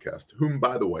AF podcast, whom,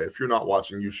 by the way, if you're not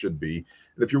watching, you should be.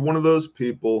 And if you're one of those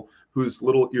people whose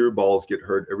little earballs get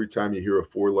hurt every time you hear a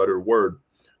 4-letter word,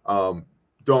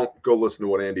 don't go listen to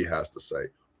what Andy has to say.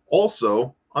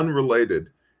 Also,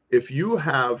 unrelated, if you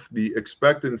have the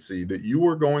expectancy that you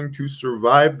are going to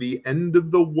survive the end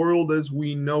of the world as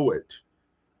we know it,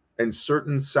 and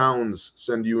certain sounds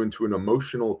send you into an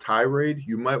emotional tirade,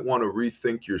 you might want to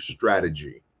rethink your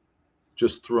strategy.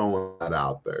 Just throwing that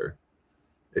out there.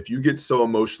 If you get so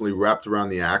emotionally wrapped around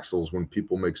the axles when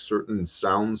people make certain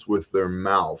sounds with their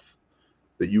mouth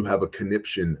that you have a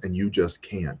conniption and you just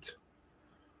can't.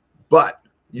 But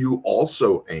you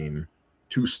also aim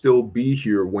to still be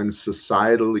here when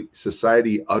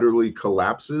society utterly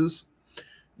collapses,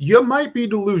 you might be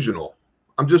delusional.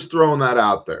 I'm just throwing that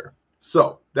out there.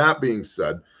 So that being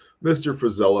said, Mr.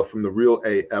 Frizella from the Real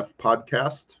AF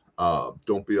podcast,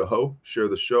 don't be a hoe, share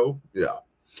the show. Yeah,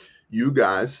 you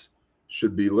guys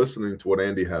should be listening to what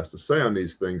Andy has to say on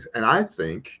these things. And I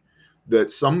think that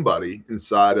somebody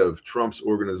inside of Trump's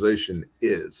organization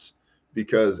is,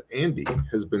 because Andy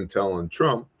has been telling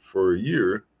Trump for a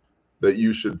year that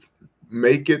you should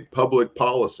make it public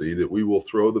policy that we will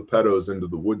throw the pedos into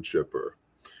the wood chipper.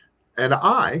 And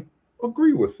I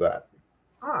agree with that.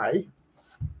 I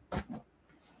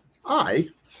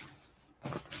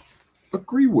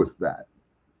agree with that.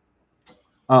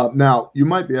 Now, you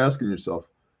might be asking yourself,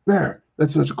 Bear,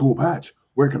 that's such a cool patch.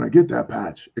 Where can I get that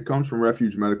patch? It comes from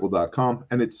refugemedical.com,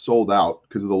 and it's sold out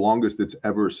because the longest it's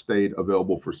ever stayed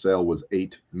available for sale was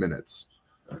 8 minutes.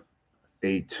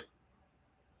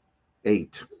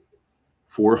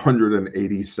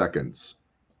 480 seconds.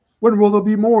 When will there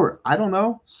be more? I don't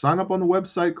know. Sign up on the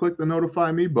website, click the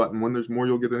notify me button. When there's more,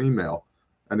 you'll get an email.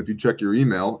 And if you check your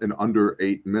email in under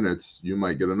 8 minutes, you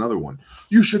might get another one.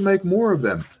 You should make more of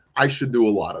them. I should do a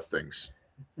lot of things.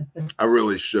 I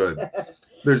really should.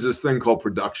 There's this thing called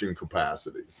production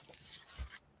capacity.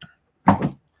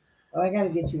 Oh, I got to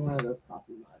get you one of those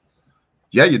coffee mugs.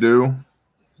 Yeah, you do.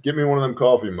 Get me one of them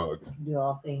coffee mugs. Do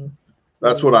all things.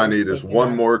 That's what I need is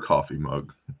one more coffee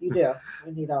mug. You do.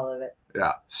 We need all of it.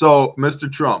 Yeah. So,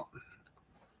 Mr. Trump,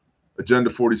 Agenda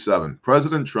 47.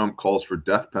 President Trump calls for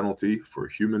death penalty for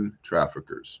human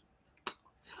traffickers.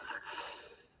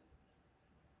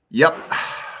 Yep.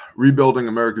 Rebuilding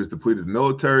America's depleted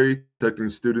military, protecting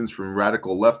students from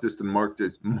radical leftist and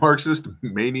Marxist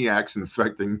maniacs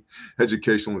infecting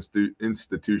educational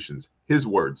institutions. His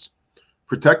words.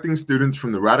 Protecting students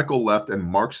from the radical left and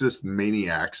Marxist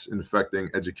maniacs infecting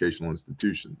educational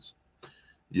institutions.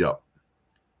 Yep.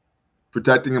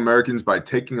 Protecting Americans by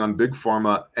taking on big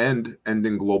pharma and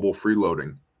ending global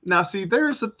freeloading. Now, see,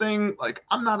 there's a thing, like,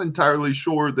 I'm not entirely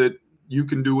sure that you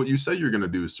can do what you say you're going to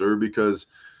do, sir, because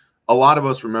a lot of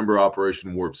us remember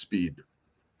Operation Warp Speed.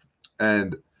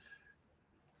 And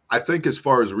I think as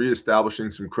far as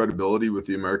reestablishing some credibility with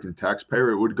the American taxpayer,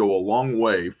 it would go a long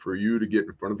way for you to get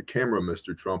in front of the camera,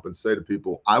 Mr. Trump, and say to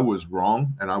people, I was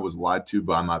wrong and I was lied to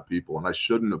by my people, and I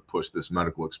shouldn't have pushed this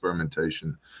medical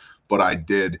experimentation, but I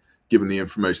did, given the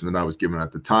information that I was given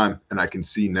at the time, and I can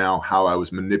see now how I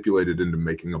was manipulated into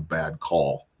making a bad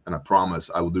call. And I promise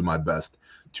I will do my best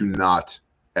to not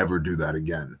ever do that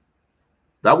again.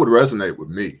 That would resonate with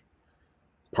me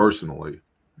personally,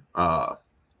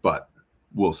 but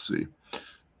we'll see.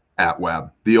 At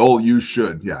Wab, the old you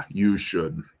should. Yeah, you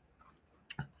should.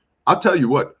 I'll tell you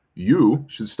what, you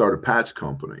should start a patch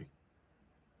company.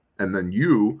 And then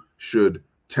you should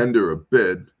tender a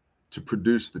bid to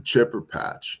produce the chipper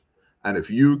patch. And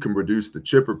if you can produce the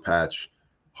chipper patch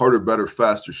harder, better,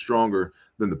 faster, stronger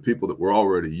than the people that we're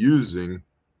already using,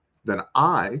 then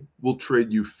I will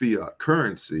trade you fiat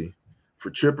currency for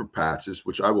chipper patches,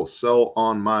 which I will sell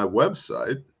on my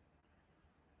website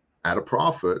at a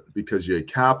profit, because yay,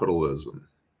 capitalism,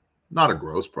 not a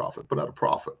gross profit, but at a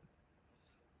profit.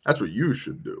 That's what you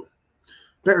should do.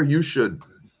 Barry, you should,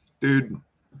 dude,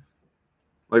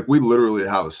 like we literally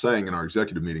have a saying in our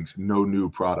executive meetings, no new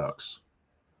products.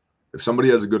 If somebody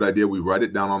has a good idea, we write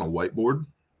it down on a whiteboard.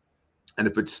 And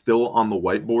if it's still on the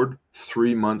whiteboard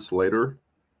 3 months later,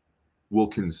 we'll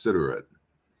consider it.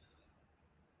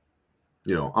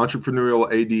 You know,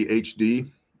 entrepreneurial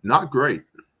ADHD, not great.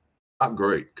 Not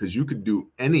great, because you could do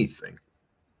anything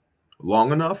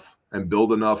long enough and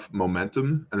build enough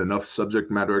momentum and enough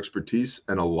subject matter expertise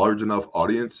and a large enough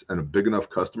audience and a big enough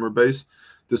customer base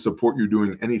to support you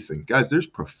doing anything. Guys, there's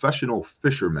professional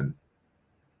fishermen.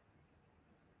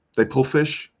 They pull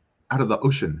fish out of the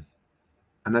ocean,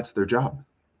 and that's their job.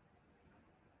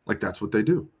 Like, that's what they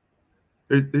do.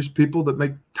 There's people that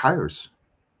make tires.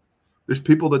 There's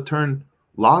people that turn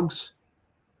logs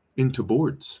into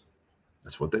boards.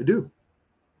 That's what they do.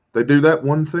 They do that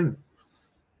one thing.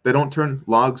 They don't turn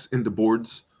logs into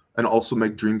boards and also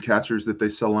make dream catchers that they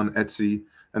sell on Etsy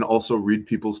and also read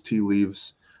people's tea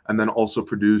leaves and then also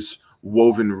produce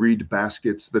woven reed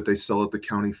baskets that they sell at the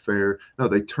county fair. No,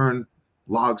 they turn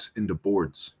logs into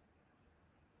boards.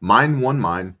 Mine one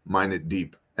mine it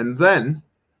deep. And then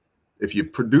If you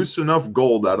produce enough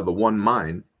gold out of the one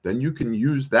mine, then you can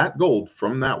use that gold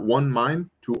from that one mine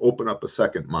to open up a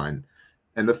second mine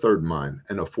and a third mine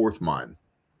and a fourth mine.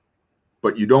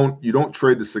 But you don't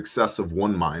trade the success of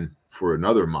one mine for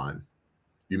another mine.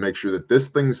 You make sure that this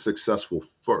thing is successful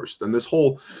first. And this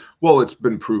whole, well, it's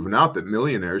been proven out that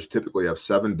millionaires typically have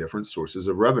 7 different sources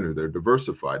of revenue. They're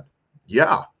diversified.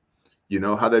 Yeah. You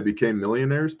know how they became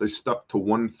millionaires? They stuck to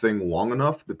one thing long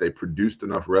enough that they produced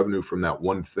enough revenue from that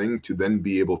one thing to then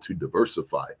be able to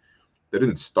diversify. They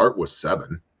didn't start with 7.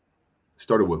 They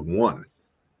started with 1.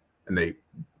 And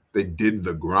they did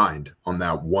the grind on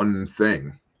that one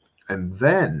thing. And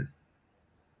then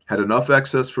had enough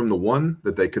excess from the one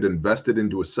that they could invest it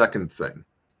into a second thing,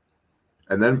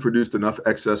 and then produced enough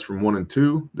excess from 1 and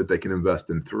 2 that they can invest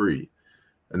in 3,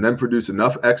 and then produce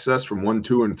enough excess from 1,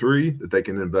 2, and 3 that they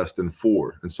can invest in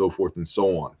 4, and so forth and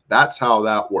so on. That's how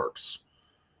that works.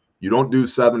 You don't do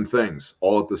 7 things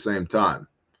all at the same time,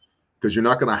 because you're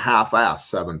not going to half-ass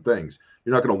 7 things.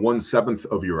 You're not going to 1/7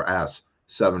 of your ass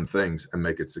 7 things and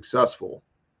make it successful.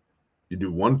 You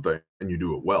do one thing and you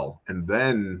do it well, and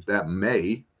then that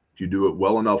may, if you do it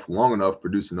well enough, long enough,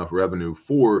 produce enough revenue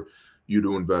for you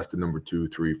to invest in number 2,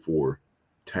 3, 4,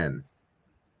 10.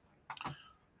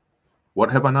 What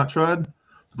have I not tried?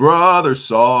 Brother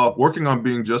Saw, working on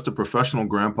being just a professional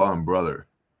grandpa and brother.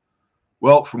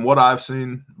 Well, from what I've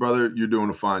seen, brother, you're doing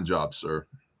a fine job, sir.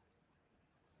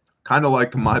 Kind of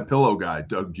like the My Pillow guy,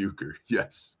 Doug Bucher.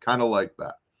 Yes, kind of like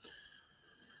that.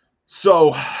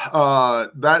 So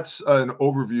that's an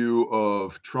overview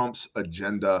of Trump's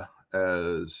agenda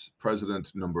as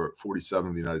president number 47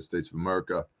 of the United States of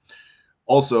America.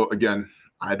 Also, again,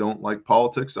 I don't like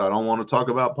politics. I don't want to talk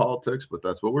about politics, but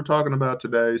that's what we're talking about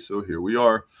today. So here we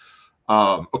are.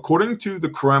 According to the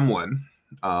Kremlin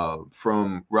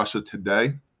from Russia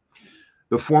Today,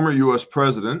 the former U.S.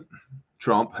 president,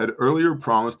 Trump, had earlier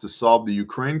promised to solve the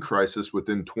Ukraine crisis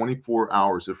within 24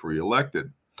 hours if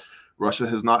reelected. Russia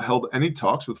has not held any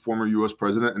talks with former U.S.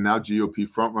 President and now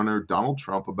GOP frontrunner Donald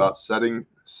Trump about settling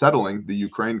the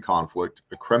Ukraine conflict,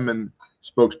 a Kremlin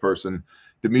spokesperson,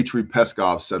 Dmitry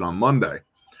Peskov, said on Monday.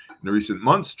 In recent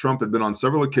months, Trump has on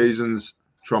several occasions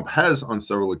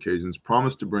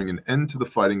promised to bring an end to the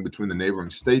fighting between the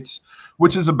neighboring states,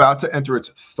 which is about to enter its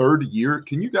 3rd year.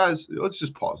 Can you guys, let's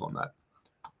just pause on that.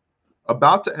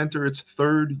 About to enter its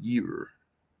 3rd year.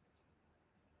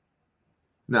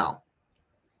 Now,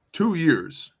 2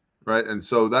 years, right? And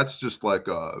so that's just like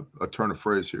a turn of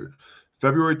phrase here.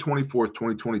 February 24th,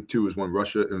 2022 is when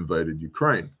Russia invaded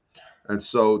Ukraine. And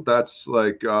so that's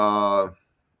like a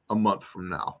month from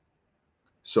now.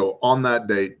 So on that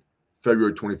date,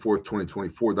 February 24th,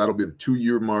 2024, that'll be the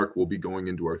 2-year mark. We'll be going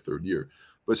into our 3rd year.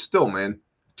 But still, man,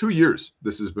 2 years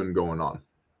this has been going on.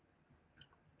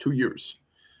 2 years.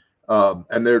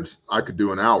 And I could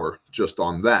do an hour just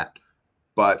on that.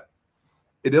 But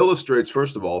it illustrates,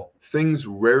 first of all, things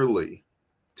rarely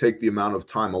take the amount of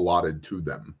time allotted to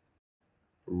them.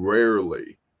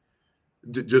 Rarely.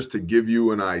 Just to give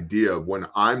you an idea, when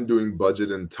I'm doing budget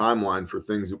and timeline for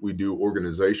things that we do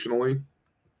organizationally,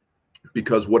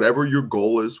 because whatever your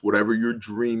goal is, whatever your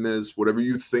dream is, whatever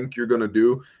you think you're going to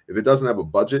do, if it doesn't have a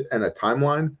budget and a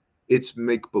timeline, it's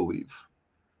make-believe.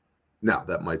 Now,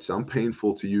 that might sound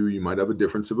painful to you. You might have a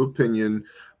difference of opinion,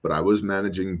 but I was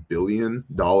managing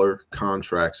billion-dollar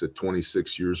contracts at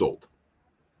 26 years old.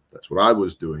 That's what I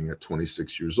was doing at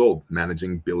 26 years old,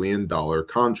 managing billion-dollar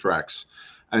contracts.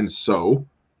 And so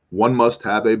one must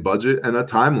have a budget and a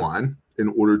timeline in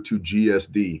order to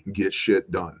GSD, get shit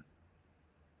done.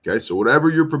 Okay, so whatever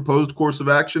your proposed course of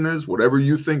action is, whatever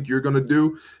you think you're going to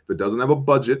do, if it doesn't have a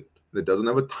budget and it doesn't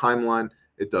have a timeline,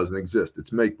 it doesn't exist.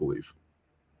 It's make-believe.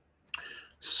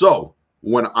 So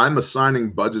when I'm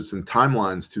assigning budgets and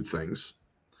timelines to things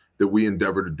that we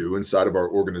endeavor to do inside of our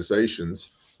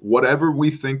organizations, whatever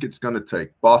we think it's going to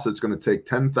take, boss, it's going to take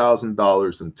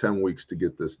 $10,000 in 10 weeks to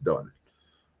get this done.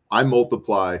 I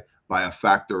multiply by a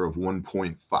factor of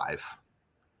 1.5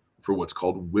 for what's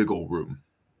called wiggle room.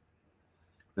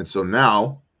 And so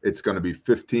now it's going to be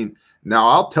 15. Now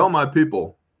I'll tell my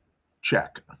people,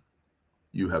 check.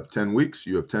 You have 10 weeks,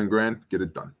 you have 10 grand, get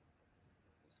it done.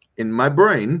 In my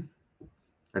brain,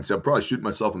 and so I'm probably shooting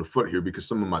myself in the foot here because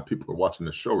some of my people are watching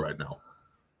this show right now.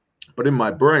 But in my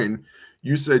brain,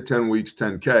 you say 10 weeks,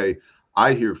 10K.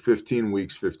 I hear 15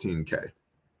 weeks, 15K.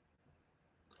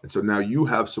 And so now you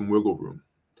have some wiggle room.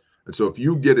 And so if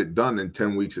you get it done in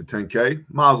 10 weeks at 10K,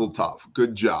 mazel tov,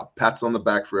 good job. Pats on the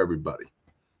back for everybody.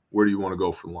 Where do you want to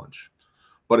go for lunch?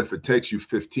 But if it takes you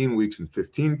 15 weeks and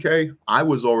 15K, I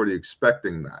was already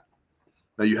expecting that.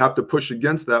 Now you have to push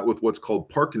against that with what's called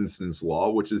Parkinson's law,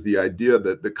 which is the idea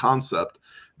that the concept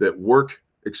that work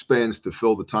expands to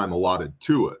fill the time allotted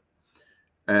to it.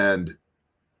 And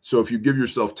so if you give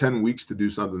yourself 10 weeks to do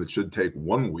something that should take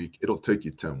 1 week, it'll take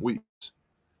you 10 weeks.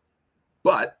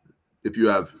 But if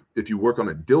you work on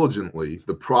it diligently,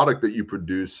 the product that you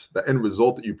produce, the end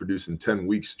result that you produce in 10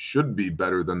 weeks should be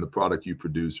better than the product you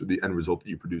produce or the end result that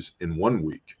you produce in 1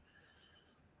 week.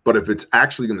 But if it's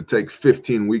actually going to take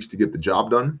 15 weeks to get the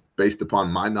job done, based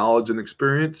upon my knowledge and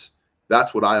experience,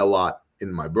 that's what I allot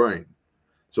in my brain.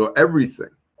 So everything,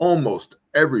 almost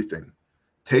everything,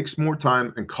 takes more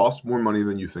time and costs more money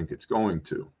than you think it's going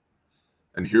to.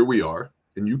 And here we are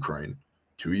in Ukraine,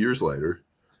 2 years later.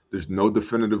 There's no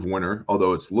definitive winner,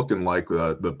 although it's looking like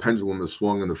the pendulum has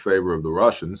swung in the favor of the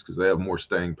Russians because they have more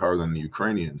staying power than the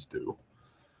Ukrainians do.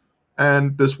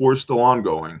 And this war is still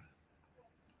ongoing.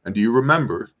 And do you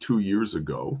remember 2 years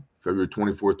ago, February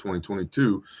 24th,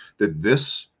 2022, that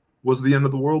this was the end of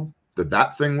the world?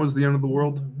 That thing was the end of the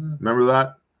world? Mhm. Remember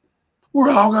that? We're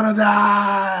all going to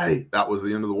die. That was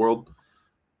the end of the world.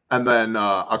 And then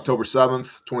October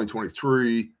 7th,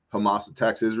 2023, Hamas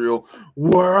attacks Israel.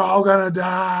 We're all going to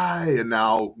die. And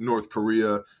now North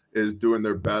Korea is doing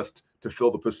their best to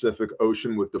fill the Pacific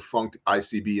Ocean with defunct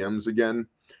ICBMs again.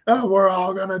 Oh, we're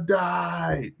all going to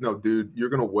die. No, dude, you're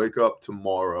going to wake up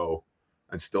tomorrow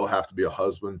and still have to be a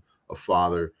husband, a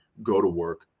father, go to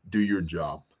work, do your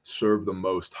job, serve the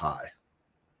Most High.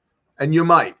 And you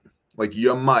might.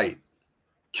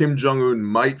 Kim Jong-un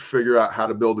might figure out how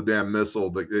to build a damn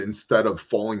missile that instead of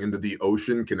falling into the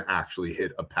ocean can actually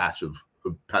hit a patch of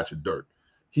dirt.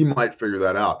 He might figure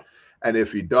that out. And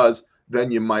if he does,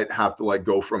 then you might have to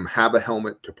go from have a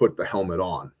helmet to put the helmet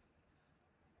on.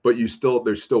 But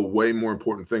there's still way more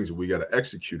important things that we got to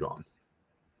execute on.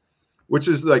 Which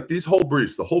is these whole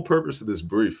briefs, the whole purpose of this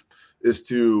brief is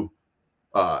to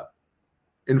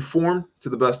inform to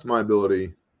the best of my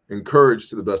ability, encourage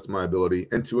to the best of my ability,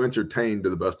 and to entertain to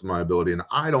the best of my ability. And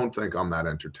I don't think I'm that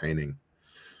entertaining.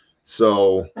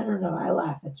 So I don't know. I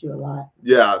laugh at you a lot.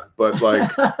 Yeah, but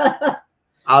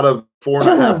out of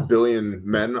 4.5 billion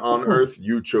men on Earth,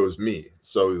 you chose me.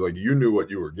 So you knew what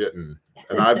you were getting.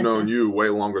 And I've known you way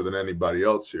longer than anybody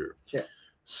else here. Sure.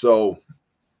 So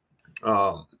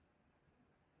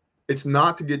it's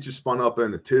not to get you spun up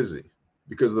in a tizzy,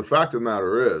 because the fact of the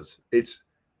matter is, it's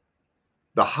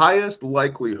the highest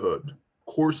likelihood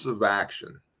course of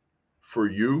action for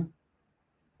you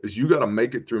is you got to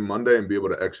make it through Monday and be able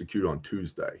to execute on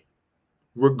Tuesday,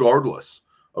 regardless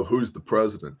of who's the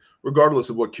president, regardless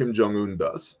of what Kim Jong-un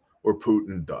does or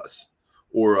Putin does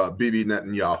or Bibi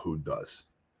Netanyahu does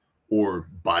or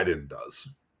Biden does.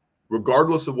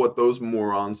 Regardless of what those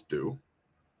morons do,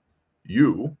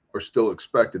 you are still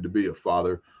expected to be a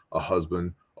father, a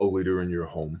husband, a leader in your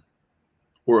home,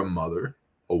 or a mother,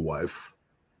 a wife,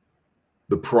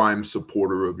 the prime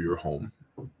supporter of your home.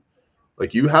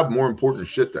 You have more important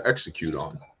shit to execute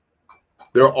on.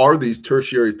 There are these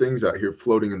tertiary things out here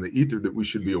floating in the ether that we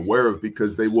should be aware of,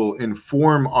 because they will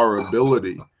inform our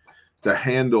ability to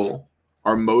handle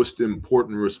our most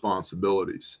important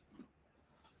responsibilities,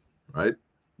 right?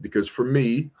 Because for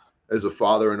me, as a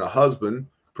father and a husband,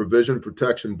 provision,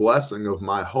 protection, blessing of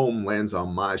my home lands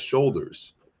on my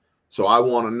shoulders. So I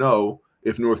want to know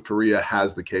if North Korea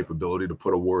has the capability to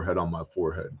put a warhead on my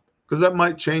forehead, because that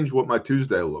might change what my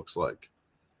Tuesday looks like.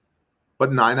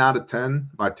 But 9 out of 10,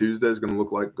 my Tuesday is going to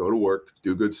look like go to work,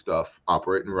 do good stuff,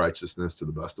 operate in righteousness to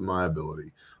the best of my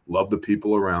ability, love the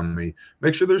people around me,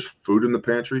 make sure there's food in the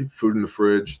pantry, food in the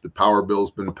fridge, the power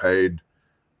bill's been paid,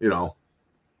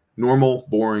 normal,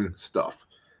 boring stuff.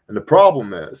 And the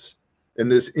problem is, in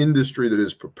this industry that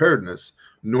is preparedness,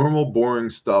 normal, boring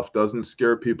stuff doesn't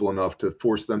scare people enough to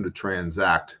force them to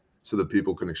transact so that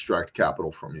people can extract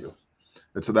capital from you.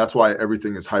 And so that's why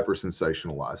everything is hyper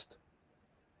sensationalized.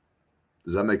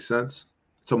 Does that make sense?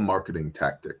 It's a marketing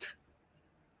tactic.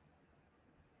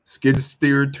 Skid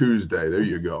Steer Tuesday. There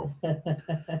you go.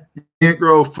 You can't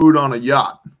grow food on a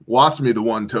yacht. Watch me, the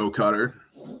one-toe cutter.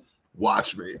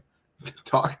 Watch me.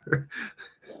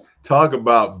 Talk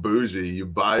about bougie. You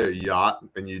buy a yacht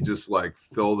and you just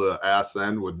fill the ass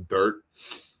end with dirt,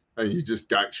 and you just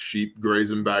got sheep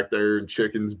grazing back there and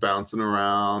chickens bouncing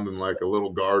around and a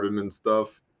little garden and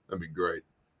stuff. That'd be great.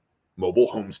 Mobile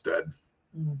homestead.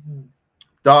 Mm-hmm.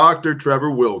 Dr. Trevor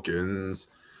Wilkins.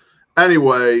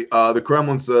 Anyway, the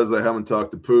Kremlin says they haven't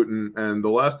talked to Putin. And the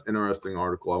last interesting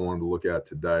article I wanted to look at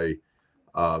today,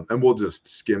 and we'll just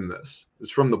skim this, is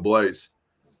from The Blaze.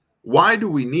 Why do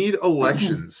we need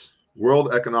elections?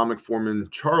 World Economic Forum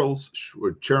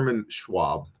Chairman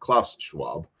Klaus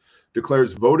Schwab,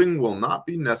 declares voting will not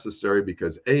be necessary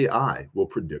because AI will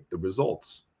predict the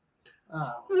results.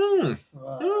 Oh.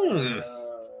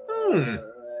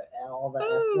 All the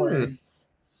F words.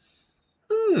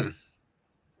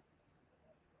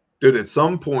 Dude, at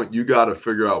some point, you got to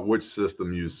figure out which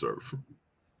system you serve.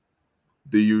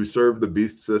 Do you serve the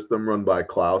beast system run by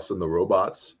Klaus and the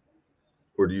robots?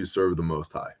 Or do you serve the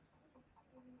Most High?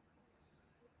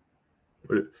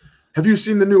 Have you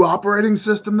seen the new operating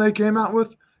system they came out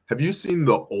with? Have you seen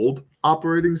the old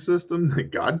operating system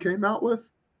that God came out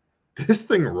with? This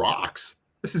thing rocks.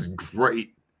 This is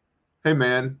great. Hey,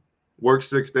 man, work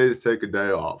 6 days, take a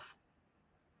day off.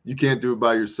 You can't do it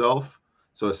by yourself,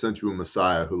 so I sent you a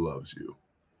Messiah who loves you.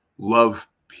 Love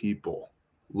people.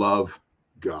 Love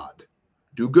God.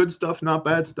 Do good stuff, not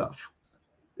bad stuff.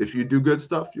 If you do good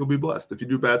stuff, you'll be blessed. If you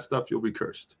do bad stuff, you'll be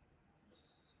cursed.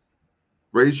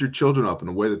 Raise your children up in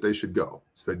the way that they should go,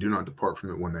 so they do not depart from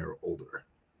it when they are older.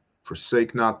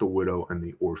 Forsake not the widow and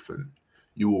the orphan.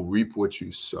 You will reap what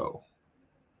you sow.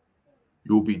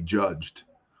 You will be judged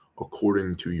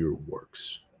according to your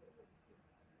works.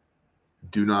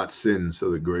 Do not sin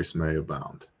so that grace may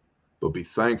abound, but be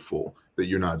thankful that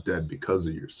you're not dead because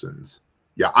of your sins.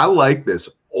 Yeah, I like this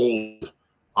old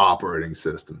operating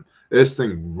system. This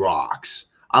thing rocks.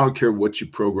 I don't care what you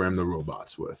program the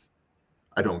robots with.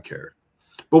 I don't care.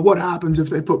 But what happens if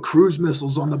they put cruise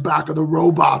missiles on the back of the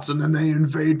robots and then they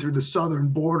invade through the southern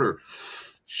border?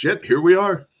 Shit, here we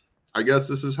are. I guess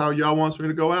this is how y'all wants me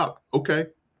to go out. Okay,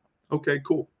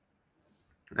 cool.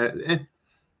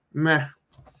 Meh.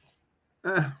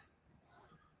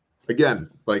 Again,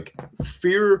 like,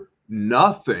 fear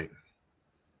nothing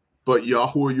but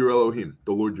Yahuwah your Elohim,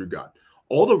 the Lord your God.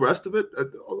 All the rest of it,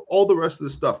 all the rest of the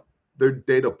stuff, they're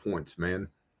data points, man.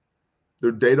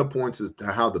 They're data points as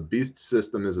to how the beast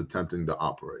system is attempting to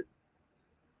operate.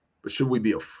 But should we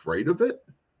be afraid of it?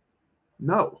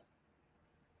 No.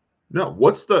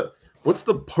 What's the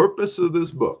purpose of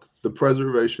this book? The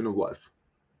preservation of life.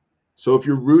 So if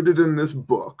you're rooted in this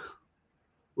book,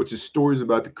 which is stories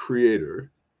about the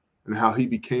Creator and how he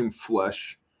became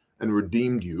flesh and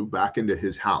redeemed you back into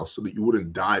his house so that you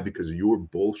wouldn't die because of your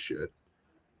bullshit,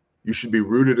 you should be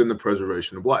rooted in the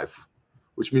preservation of life,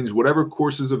 which means whatever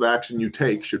courses of action you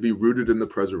take should be rooted in the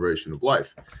preservation of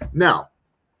life. Now,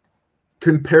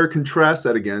 contrast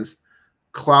that against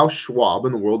Klaus Schwab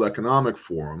and the World Economic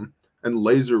Forum and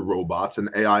laser robots and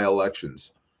AI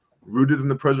elections. Rooted in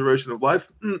the preservation of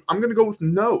life? I'm going to go with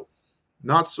no,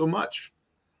 not so much.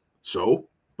 So,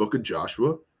 Book of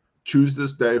Joshua, choose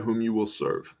this day whom you will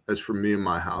serve. As for me and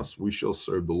my house, we shall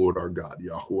serve the Lord our God,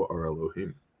 Yahuwah our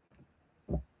Elohim.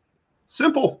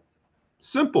 Simple.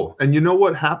 And you know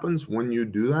what happens when you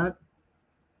do that?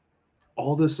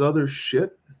 All this other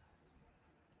shit,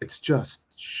 it's just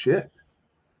shit.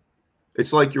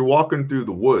 It's like you're walking through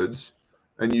the woods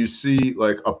and you see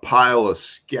like a pile of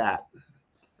scat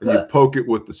and you poke it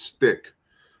with the stick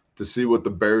to see what the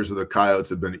bears or the coyotes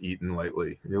have been eating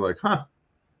lately. And you're like, huh,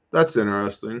 that's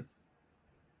interesting.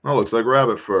 That looks like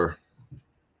rabbit fur.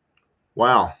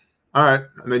 Wow. All right.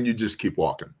 And then you just keep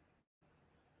walking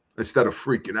instead of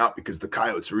freaking out because the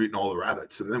coyotes are eating all the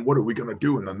rabbits. And then what are we going to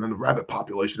do? And then the rabbit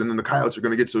population, and then the coyotes are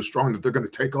going to get so strong that they're going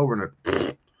to take over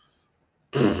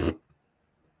and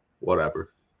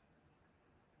whatever.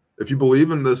 If you believe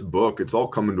in this book, it's all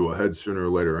coming to a head sooner or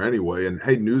later anyway. And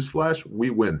hey, newsflash, we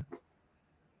win.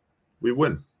 We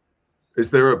win.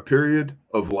 Is there a period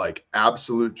of like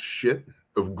absolute shit,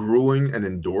 of grueling and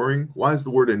enduring? Why is the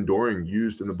word enduring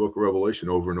used in the book of Revelation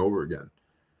over and over again?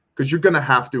 Because you're going to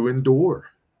have to endure.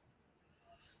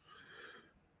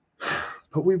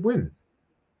 But we win.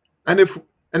 And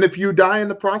if you die in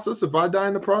the process, if I die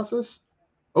in the process,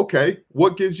 okay,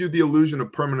 what gives you the illusion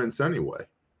of permanence anyway?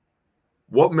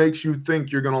 What makes you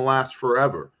think you're going to last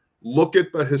forever? Look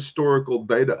at the historical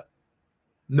data.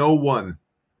 No one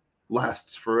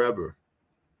lasts forever.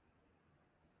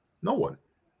 No one.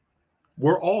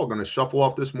 We're all going to shuffle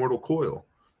off this mortal coil.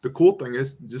 The cool thing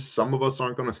is just some of us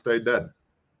aren't going to stay dead.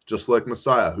 Just like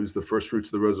Messiah, who's the first fruits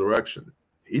of the resurrection.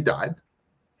 He died.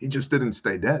 He just didn't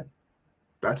stay dead.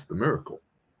 That's the miracle.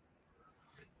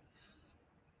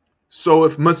 So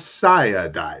if Messiah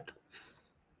died,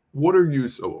 what are you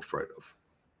so afraid of?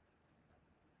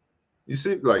 You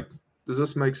see, like, does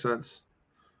this make sense?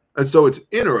 And so it's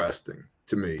interesting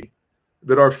to me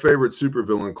that our favorite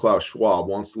supervillain, Klaus Schwab,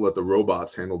 wants to let the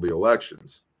robots handle the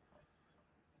elections.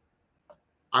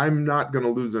 I'm not going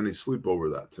to lose any sleep over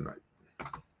that tonight.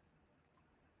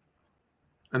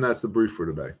 And that's the brief for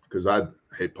today, because I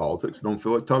hate politics. Don't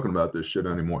feel like talking about this shit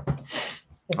anymore.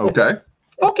 Okay.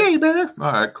 Okay, man.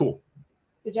 All right, cool.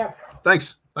 Good job.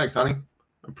 Thanks, honey.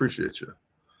 I appreciate you.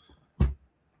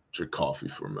 Drink coffee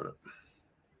for a minute.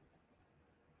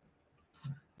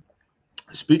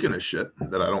 Speaking of shit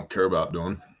that I don't care about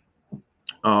doing,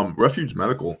 Refuge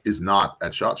Medical is not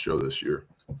at SHOT Show this year.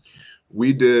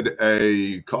 We did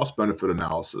a cost-benefit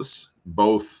analysis,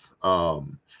 both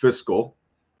fiscal,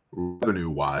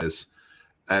 revenue-wise,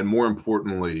 and more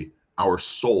importantly, our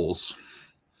souls,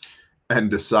 and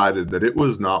decided that it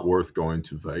was not worth going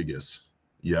to Vegas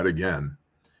yet again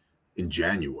in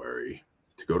January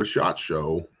to go to SHOT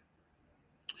Show.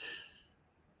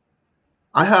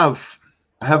 I have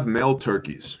male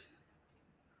turkeys.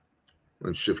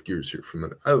 Let's shift gears here for a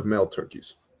minute. I have male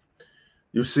turkeys.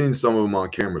 You've seen some of them on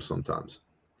camera sometimes.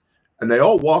 And they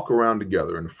all walk around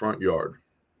together in the front yard.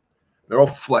 They're all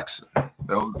flexing.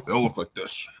 They'll look like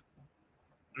this.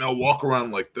 And they'll walk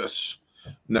around like this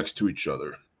next to each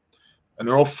other. And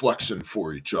they're all flexing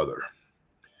for each other.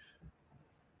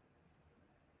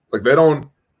 Like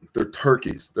they're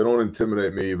turkeys. They don't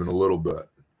intimidate me even a little bit.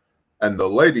 And the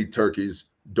lady turkeys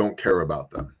don't care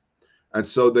about them. And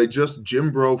so they just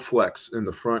Jim Bro flex in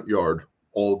the front yard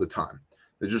all the time.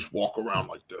 They just walk around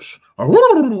like this.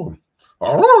 Nonstop.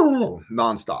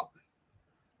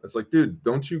 It's like, dude,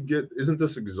 isn't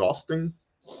this exhausting?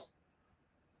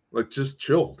 Like, just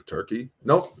chill, turkey.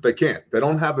 Nope, they can't. They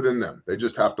don't have it in them. They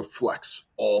just have to flex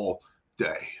all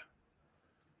day.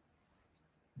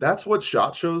 That's what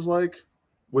SHOT Show's like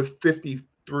with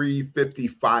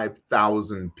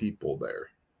 55,000 people there.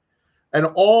 And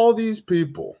all these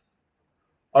people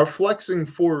are flexing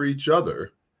for each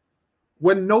other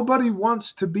when nobody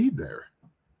wants to be there.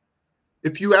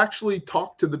 If you actually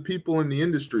talk to the people in the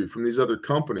industry from these other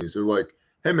companies, they're like,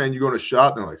 hey, man, you going to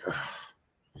SHOT? And they're like,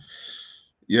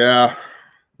 yeah.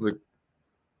 Like,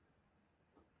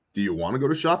 do you want to go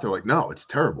to SHOT? They're like, no, it's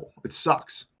terrible. It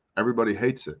sucks. Everybody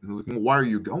hates it. And like, well, why are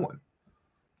you going?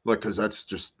 Like, because it's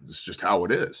just how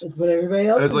it is. It's what everybody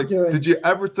else is doing. Did you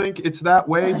ever think it's that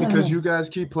way because you guys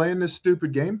keep playing this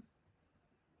stupid game?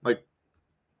 Like,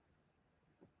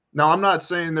 now I'm not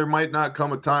saying there might not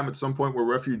come a time at some point where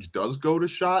Refuge does go to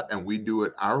SHOT and we do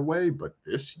it our way, but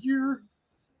this year,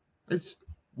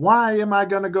 why am I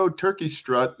going to go turkey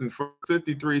strut in front of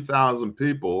 53,000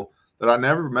 people that I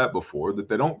never met before, that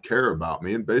they don't care about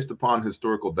me, and based upon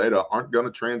historical data aren't going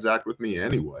to transact with me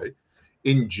anyway,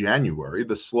 in January,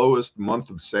 the slowest month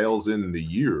of sales in the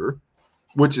year,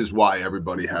 which is why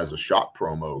everybody has a SHOT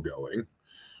promo going,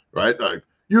 right? Like,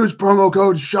 use promo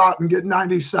code SHOT and get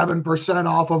 97%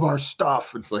 off of our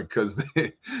stuff. It's like, because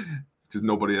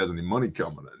nobody has any money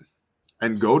coming in.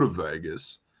 And go to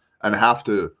Vegas and have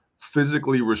to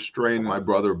physically restrain my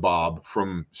brother Bob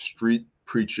from street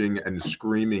preaching and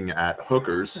screaming at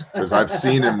hookers, because I've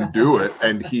seen him do it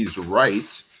and he's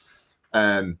right,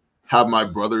 and have my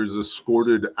brothers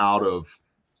escorted out of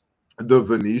the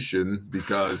Venetian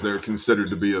because they're considered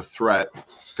to be a threat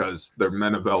because they're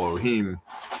men of Elohim,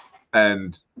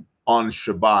 and on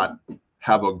Shabbat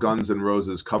have a Guns N'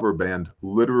 Roses cover band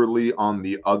literally on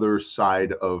the other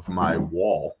side of my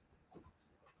wall.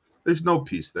 There's no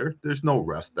peace there. There's no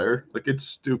rest there. Like, it's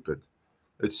stupid.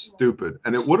 It's stupid.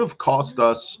 And it would have cost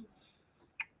us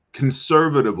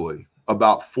conservatively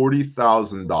about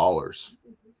 $40,000,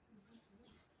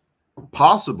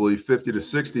 possibly $50,000 to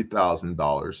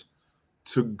 $60,000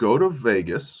 to go to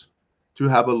Vegas, to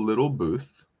have a little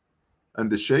booth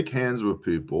and to shake hands with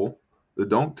people that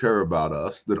don't care about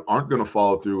us, that aren't going to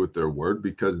follow through with their word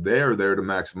because they are there to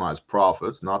maximize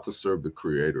profits, not to serve the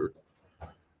creator.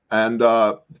 And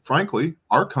frankly,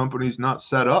 our company's not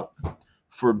set up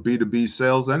for B2B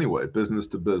sales anyway, business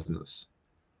to business.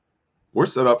 We're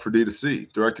set up for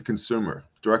D2C, direct to consumer,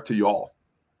 direct to y'all.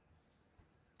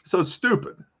 So it's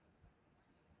stupid.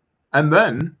 And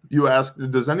then you ask,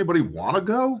 does anybody want to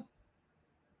go?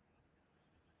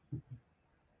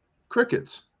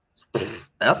 Crickets.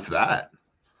 F that.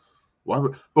 Why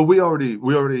would, but we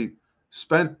already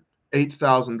spent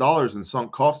 $8,000 in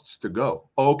sunk costs to go.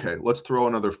 Okay, let's throw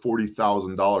another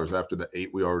 $40,000 after the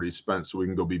 $8,000 we already spent so we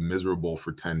can go be miserable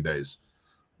for 10 days.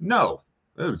 No.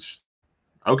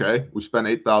 Okay, we spent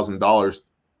 $8,000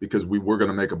 because we were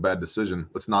going to make a bad decision.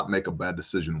 Let's not make a bad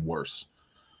decision worse.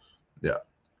 Yeah.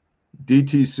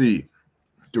 DTC,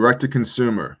 direct to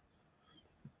consumer.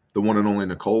 The one and only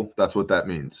Nicole, that's what that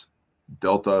means.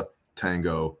 Delta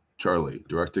Tango Charlie,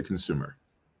 direct to consumer.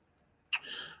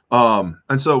 And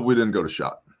so we didn't go to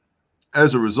SHOT.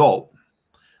 As a result,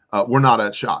 we're not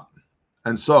at SHOT.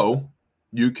 And so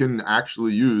you can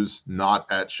actually use not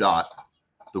at SHOT,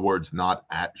 the words not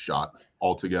at SHOT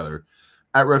altogether,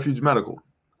 at Refuge Medical,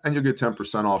 and you'll get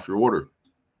 10% off your order.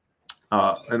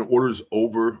 And orders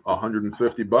over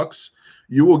 $150,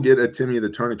 you will get a Timmy the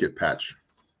Tourniquet patch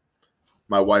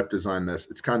My wife designed this.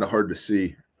 It's kind of hard to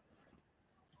see.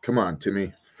 Come on,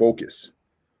 Timmy, focus.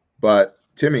 But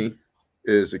Timmy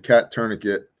is a cat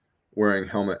tourniquet wearing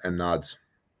helmet and nods,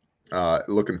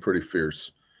 looking pretty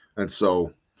fierce. And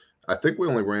so I think we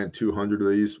only ran 200 of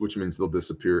these, which means they'll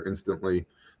disappear instantly.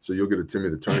 So you'll get a Timmy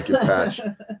the Tourniquet patch.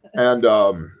 And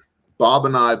Bob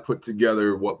and I put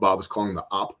together what Bob is calling the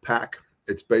Op Pack.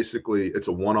 It's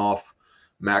a one-off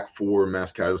Mac 4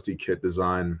 mass casualty kit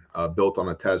design built on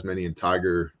a Tasmanian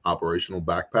Tiger operational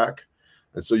backpack.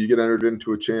 And so you get entered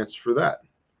into a chance for that.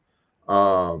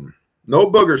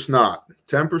 No booger snot,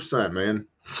 10%, man.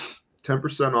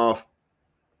 10% off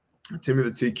Timmy the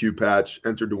TQ patch,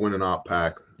 entered to win an Op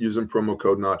Pack using promo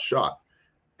code NOTSHOT.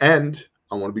 And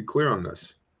I want to be clear on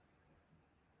this.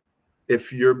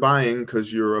 If you're buying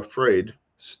because you're afraid,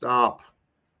 stop.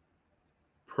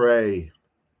 Pray.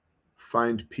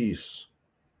 Find peace.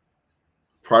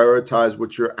 Prioritize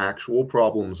what your actual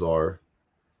problems are,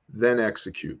 then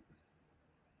execute.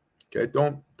 Okay,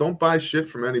 don't buy shit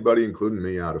from anybody, including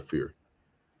me, out of fear.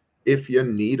 If you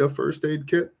need a first aid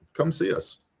kit, come see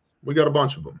us. We got a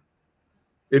bunch of them.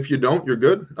 If you don't, you're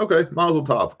good. Okay, Mazel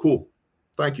Tov. Cool.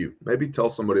 Thank you. Maybe tell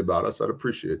somebody about us. I'd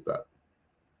appreciate that.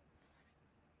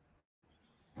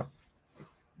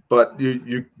 But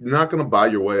you're not going to buy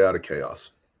your way out of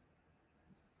chaos.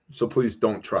 So please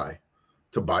don't try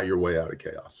to buy your way out of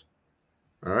chaos.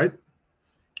 All right?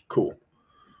 Cool.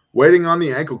 Waiting on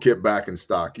the ankle kit back in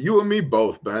stock. You and me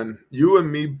both, Ben. You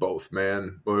and me both,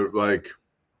 man. But like,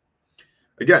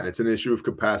 again, it's an issue of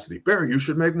capacity. Barry, you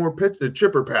should make more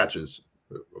chipper patches.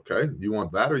 Okay. You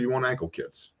want that or you want ankle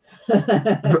kits? Like,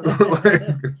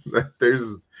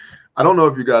 I don't know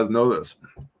if you guys know this,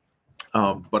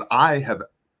 but I have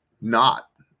not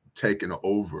taken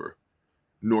over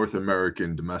North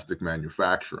American domestic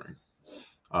manufacturing.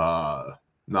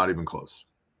 Not even close.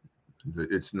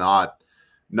 It's not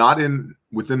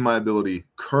within my ability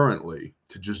currently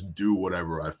to just do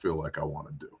whatever I feel like I want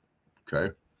to do.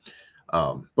 Okay.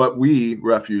 But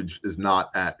Refuge is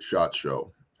not at SHOT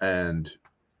Show, and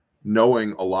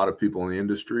knowing a lot of people in the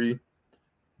industry,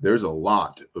 there's a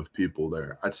lot of people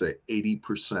there. I'd say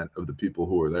 80% of the people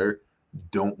who are there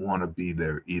don't want to be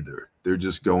there either. They're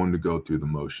just going to go through the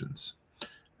motions.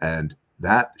 And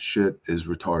that shit is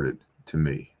retarded to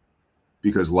me,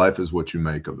 because life is what you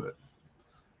make of it.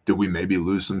 Did we maybe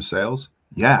lose some sales?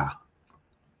 Yeah.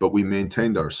 But we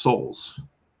maintained our souls,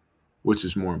 which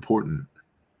is more important.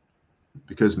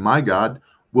 Because my God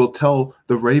will tell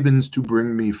the ravens to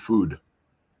bring me food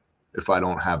if I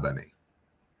don't have any.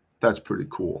 That's pretty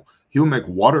cool. He'll make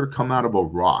water come out of a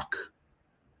rock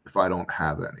if I don't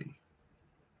have any.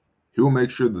 He'll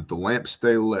make sure that the lamps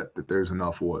stay lit, that there's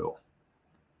enough oil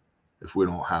if we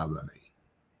don't have any.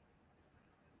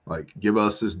 Like, give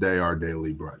us this day our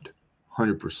daily bread.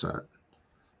 100%.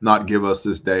 Not give us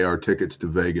this day our tickets to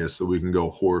Vegas so we can go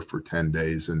whore for 10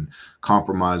 days and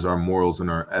compromise our morals and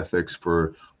our ethics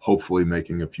for hopefully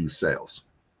making a few sales.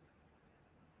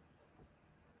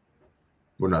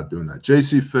 We're not doing that.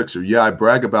 JC Fixer. Yeah, I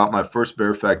brag about my first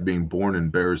bear fact being born in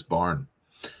Bear's Barn.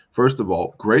 First of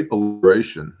all, great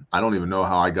alliteration. I don't even know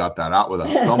how I got that out without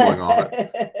stumbling on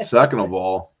it. Second of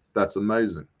all, that's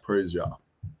amazing. Praise Yah.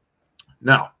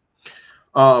 Now,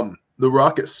 the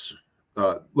ruckus.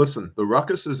 Listen, the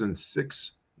ruckus is in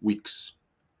 6 weeks.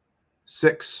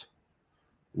 6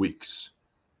 weeks.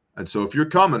 And so if you're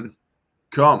coming,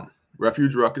 come.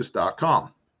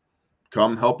 RefugeRuckus.com.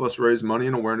 Come help us raise money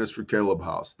and awareness for Caleb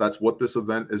House. That's what this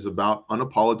event is about,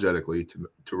 unapologetically,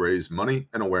 to raise money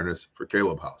and awareness for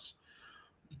Caleb House.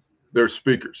 There's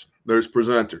speakers. There's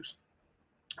presenters.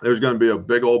 There's going to be a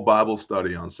big old Bible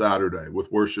study on Saturday with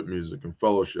worship music and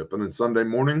fellowship. And then Sunday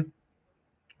morning,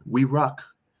 we ruck.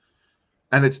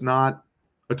 And it's not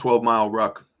a 12-mile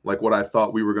ruck like what I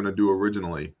thought we were going to do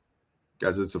originally.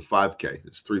 Guys, it's a 5K.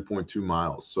 It's 3.2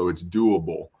 miles. So it's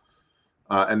doable.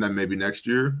 And then maybe next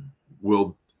year,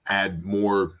 we'll add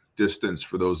more distance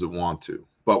for those that want to.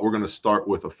 But we're going to start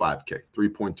with a 5K,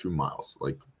 3.2 miles.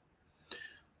 Like,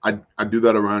 I do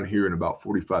that around here in about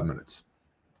 45 minutes.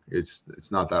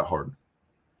 It's not that hard.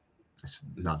 It's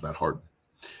not that hard.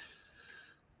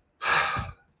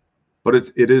 But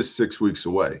it is 6 weeks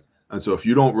away. And so if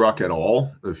you don't ruck at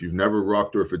all, if you've never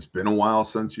rucked, or if it's been a while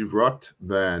since you've rucked,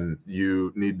 then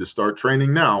you need to start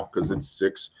training now, because it's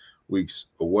 6 weeks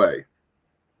away.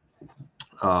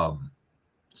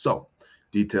 So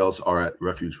details are at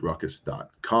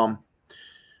refugeruckus.com,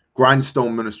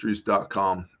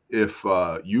 grindstoneministries.com. If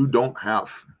you don't have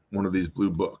one of these blue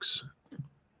books,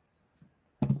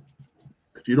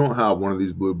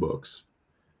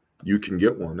 you can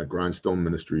get one at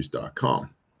grindstoneministries.com.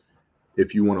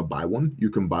 If you want to buy one,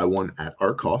 you can buy one at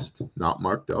our cost, not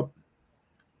marked up.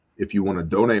 If you want to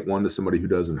donate one to somebody who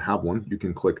doesn't have one, you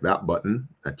can click that button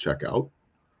at checkout.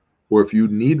 Or if you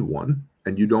need one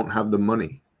and you don't have the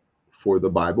money for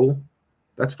the Bible,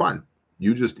 that's fine.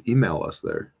 You just email us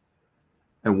there.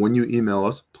 And when you email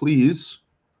us, please,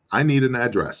 I need an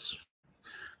address.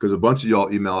 Because a bunch of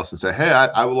y'all email us and say, hey,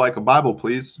 I would like a Bible,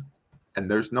 please. And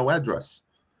there's no address.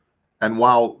 And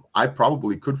while I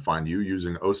probably could find you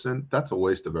using OSINT, that's a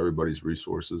waste of everybody's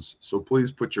resources. So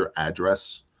please put your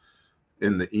address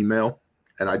in the email.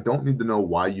 And I don't need to know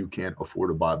why you can't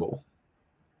afford a Bible.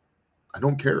 I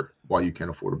don't care why you can't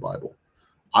afford a Bible.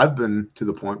 I've been to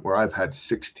the point where I've had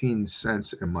 16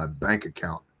 cents in my bank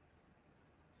account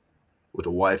with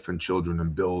a wife and children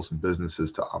and bills and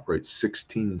businesses to operate.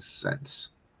 16 cents.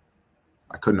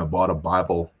 I couldn't have bought a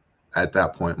Bible at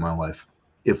that point in my life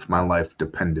if my life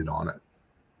depended on it.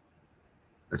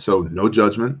 And so no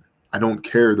judgment. I don't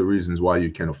care the reasons why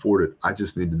you can't afford it. I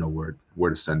just need to know where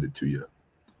to send it to you.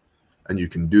 And you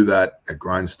can do that at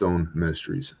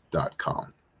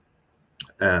grindstoneministries.com.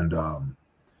 And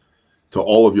to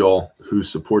all of y'all who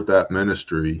support that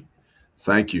ministry,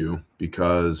 thank you,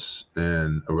 because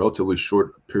in a relatively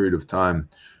short period of time,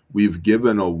 we've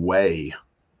given away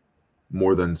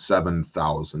more than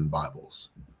 7,000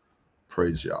 Bibles.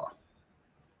 Praise Yah.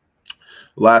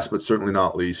 Last but certainly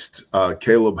not least,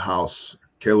 Caleb House,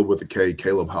 Caleb with a K,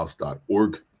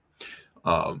 calebhouse.org.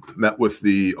 Met with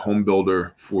the home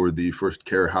builder for the first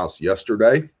care house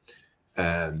yesterday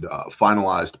and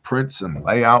finalized prints and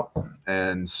layout.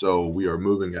 And so we are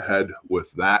moving ahead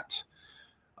with that,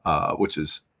 which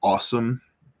is awesome.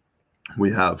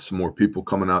 We have some more people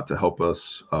coming out to help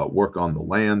us work on the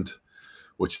land,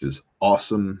 which is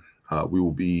awesome. We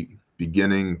will be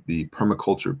beginning the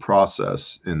permaculture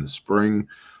process in the spring,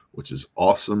 which is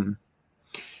awesome.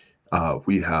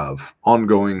 We have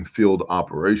ongoing field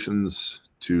operations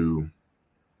to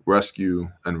rescue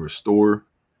and restore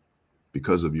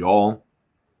because of y'all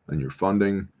and your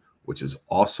funding, which is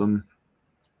awesome.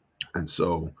 And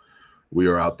so we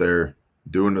are out there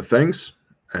doing the things,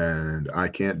 and I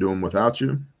can't do them without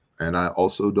you. And I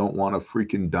also don't want a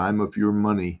freaking dime of your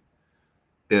money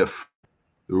if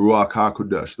the Ruach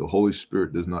HaKodesh, the Holy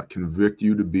Spirit, does not convict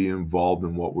you to be involved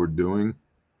in what we're doing.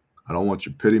 I don't want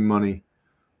your pity money.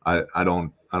 I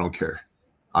don't care.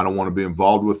 I don't want to be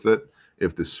involved with it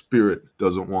if the Spirit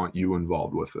doesn't want you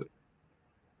involved with it,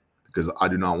 because I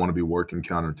do not want to be working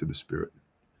counter to the Spirit.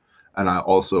 And I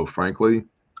also, frankly,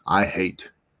 I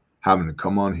hate having to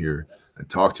come on here and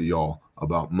talk to y'all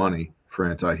about money for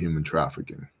anti-human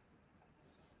trafficking.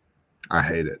 I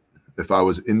hate it. If I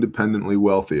was independently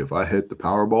wealthy, if I hit the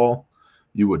Powerball,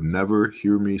 you would never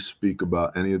hear me speak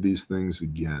about any of these things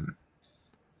again.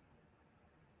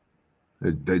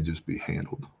 They'd just be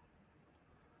handled.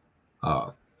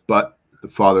 But the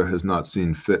Father has not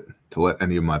seen fit to let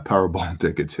any of my Powerball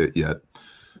tickets hit yet.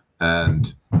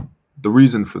 And the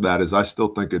reason for that is I still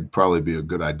think it'd probably be a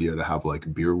good idea to have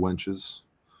like beer winches.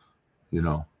 You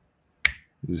know,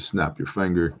 you just snap your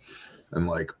finger and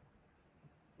like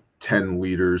 10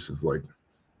 liters of like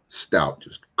stout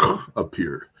just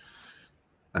appear.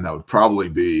 And that would probably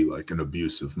be like an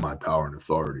abuse of my power and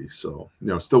authority. So, you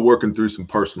know, still working through some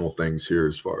personal things here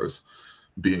as far as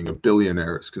being a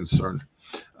billionaire is concerned.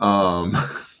 My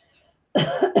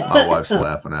wife's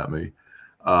laughing at me.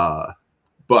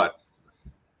 But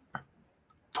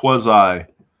twas I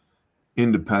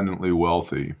independently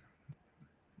wealthy,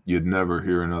 you'd never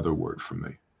hear another word from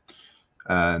me.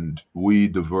 And we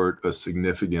divert a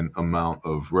significant amount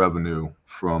of revenue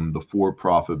from the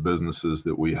for-profit businesses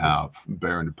that we have,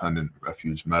 Bear Independent,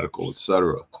 Refuge Medical,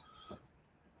 etc.,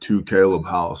 to Caleb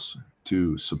House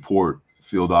to support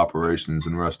field operations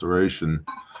and restoration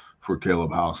for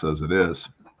Caleb House as it is.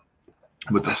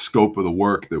 But the scope of the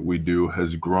work that we do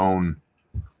has grown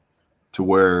to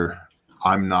where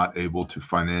I'm not able to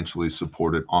financially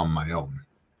support it on my own,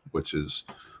 which is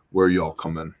where y'all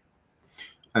come in.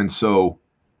 And so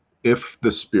if the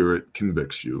Spirit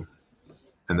convicts you,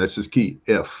 and this is key,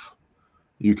 if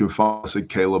you can follow us at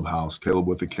Caleb House, Caleb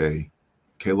with a K,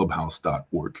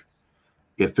 calebhouse.org.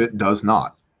 If it does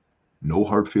not, no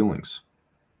hard feelings.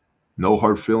 No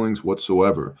hard feelings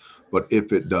whatsoever. But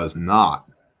if it does not,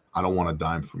 I don't want a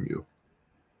dime from you,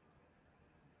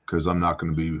 because I'm not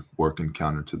going to be working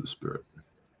counter to the Spirit.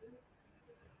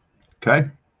 Okay?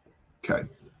 Okay.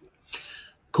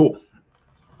 Cool.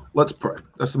 Let's pray.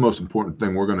 That's the most important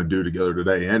thing we're going to do together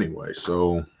today anyway.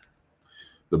 So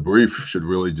the brief should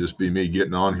really just be me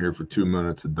getting on here for 2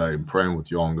 minutes a day and praying with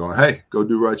y'all and going, hey, go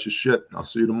do righteous shit. I'll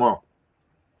see you tomorrow.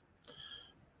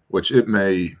 Which it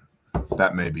may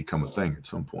that may become a thing at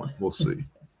some point. We'll see.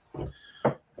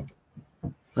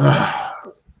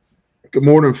 Good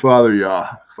morning, Father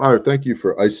Yah. Father, thank you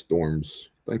for ice storms.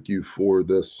 Thank you for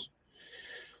this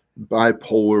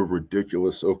bipolar,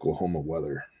 ridiculous Oklahoma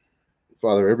weather.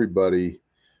 Father, everybody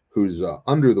who's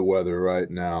under the weather right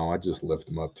now, I just lift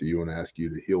them up to you and ask you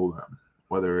to heal them,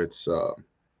 whether it's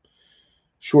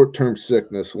short-term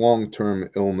sickness, long-term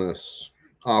illness,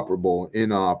 operable,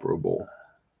 inoperable.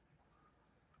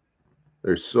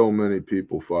 There's so many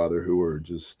people, Father, who are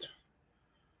just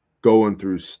going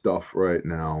through stuff right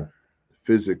now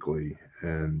physically,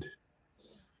 and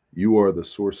you are the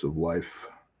source of life,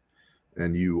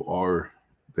 and you are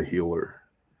the healer.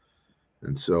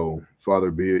 And so,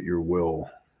 Father, be it your will,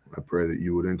 I pray that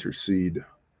you would intercede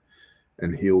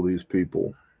and heal these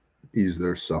people, ease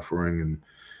their suffering, and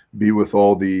be with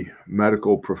all the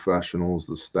medical professionals,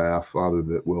 the staff, Father,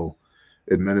 that will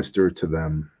administer to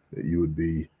them, that you would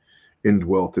be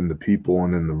indwelt in the people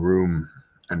and in the room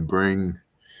and bring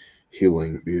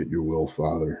healing, be it your will,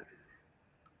 Father.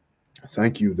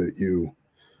 Thank you that you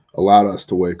allowed us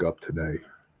to wake up today.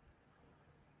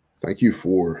 Thank you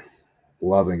for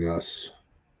loving us,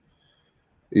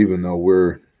 even though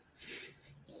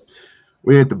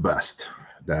we ain't the best,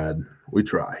 Dad. We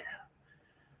try.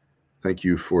 Thank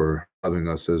you for loving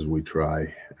us as we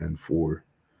try, and for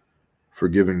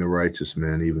forgiving the righteous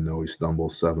man, even though he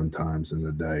stumbles 7 times in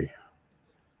a day.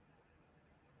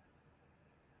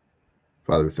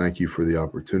 Father, thank you for the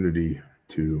opportunity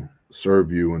to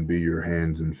serve you and be your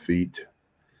hands and feet,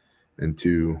 and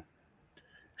to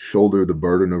shoulder the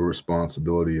burden of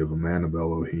responsibility of a man of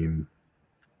Elohim,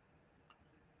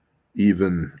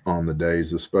 even on the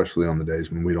days, especially on the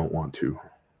days when we don't want to.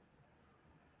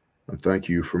 And thank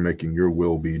you for making your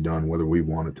will be done, whether we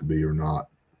want it to be or not.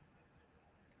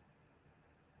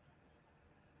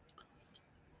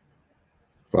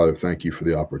 Father, thank you for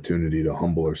the opportunity to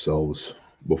humble ourselves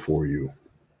before you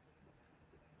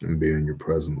and be in your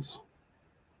presence.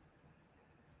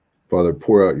 Father,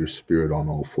 pour out your Spirit on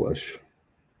all flesh.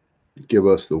 Give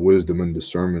us the wisdom and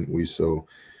discernment we so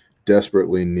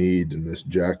desperately need in this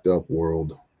jacked up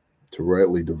world, to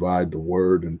rightly divide the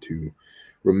word and to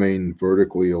remain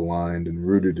vertically aligned and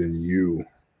rooted in you,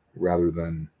 rather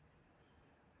than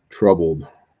troubled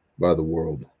by the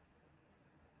world.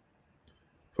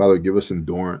 Father, give us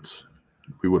endurance.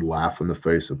 We would laugh in the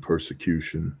face of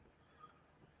persecution,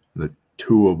 that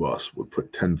 2 of us would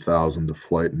put 10,000 to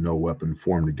flight, and no weapon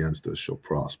formed against us shall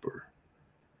prosper.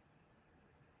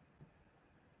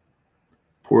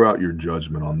 Pour out your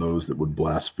judgment on those that would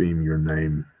blaspheme your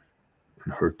name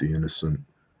and hurt the innocent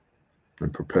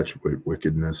and perpetuate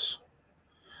wickedness,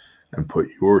 and put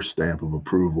your stamp of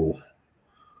approval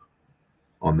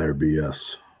on their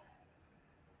BS.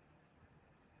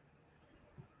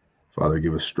 Father,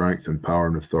 give us strength and power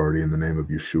and authority in the name of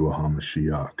Yeshua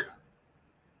HaMashiach.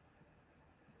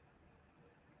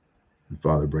 And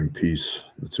Father, bring peace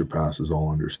that surpasses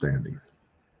all understanding.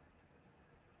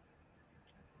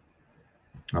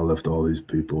 I lift all these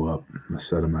people up. I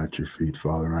set them at your feet,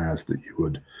 Father, and I ask that you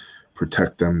would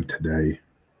protect them today,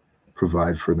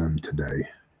 provide for them today,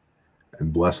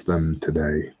 and bless them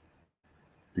today,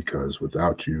 because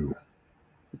without you,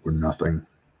 we're nothing.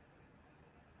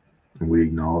 And we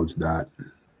acknowledge that,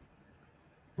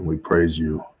 and we praise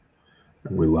you,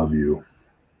 and we love you.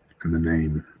 In the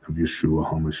name of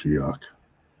Yeshua HaMashiach.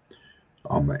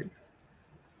 Amen.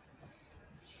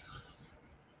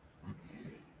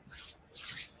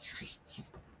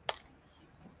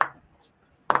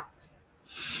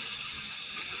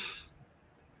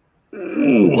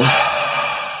 Ooh.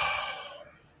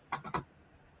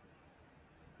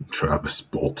 Travis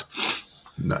Bolt.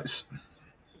 Nice.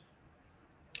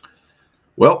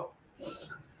 Well,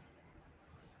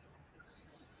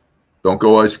 don't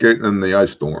go ice skating in the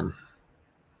ice storm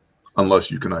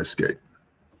unless you can ice skate.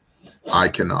 I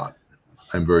cannot.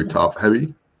 I'm very top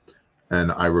heavy,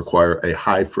 and I require a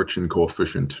high friction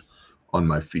coefficient on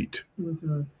my feet.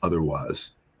 Mm-hmm.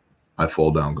 Otherwise, I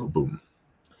fall down, go boom.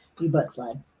 You butt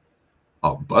slide.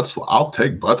 Oh, butt slide. I'll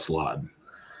take butt slide.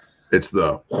 It's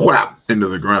the whap into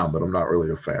the ground that I'm not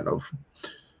really a fan of.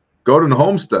 Godin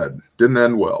Homestead didn't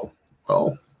end well.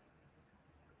 Well,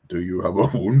 do you have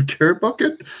a wound care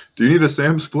bucket? Do you need a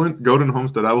Sam Splint? Godin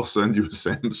Homestead, I will send you a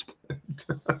Sam Splint.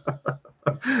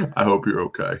 I hope you're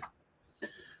okay.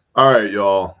 All right,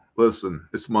 y'all. Listen,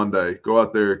 it's Monday. Go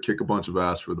out there, kick a bunch of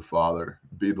ass for the Father.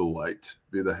 Be the light.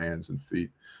 Be the hands and feet.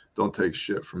 Don't take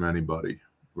shit from anybody.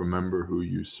 Remember who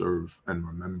you serve, and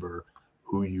remember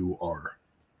who you are.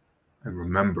 And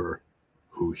remember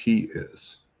who he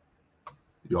is.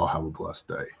 Y'all have a blessed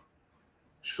day.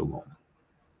 Shalom.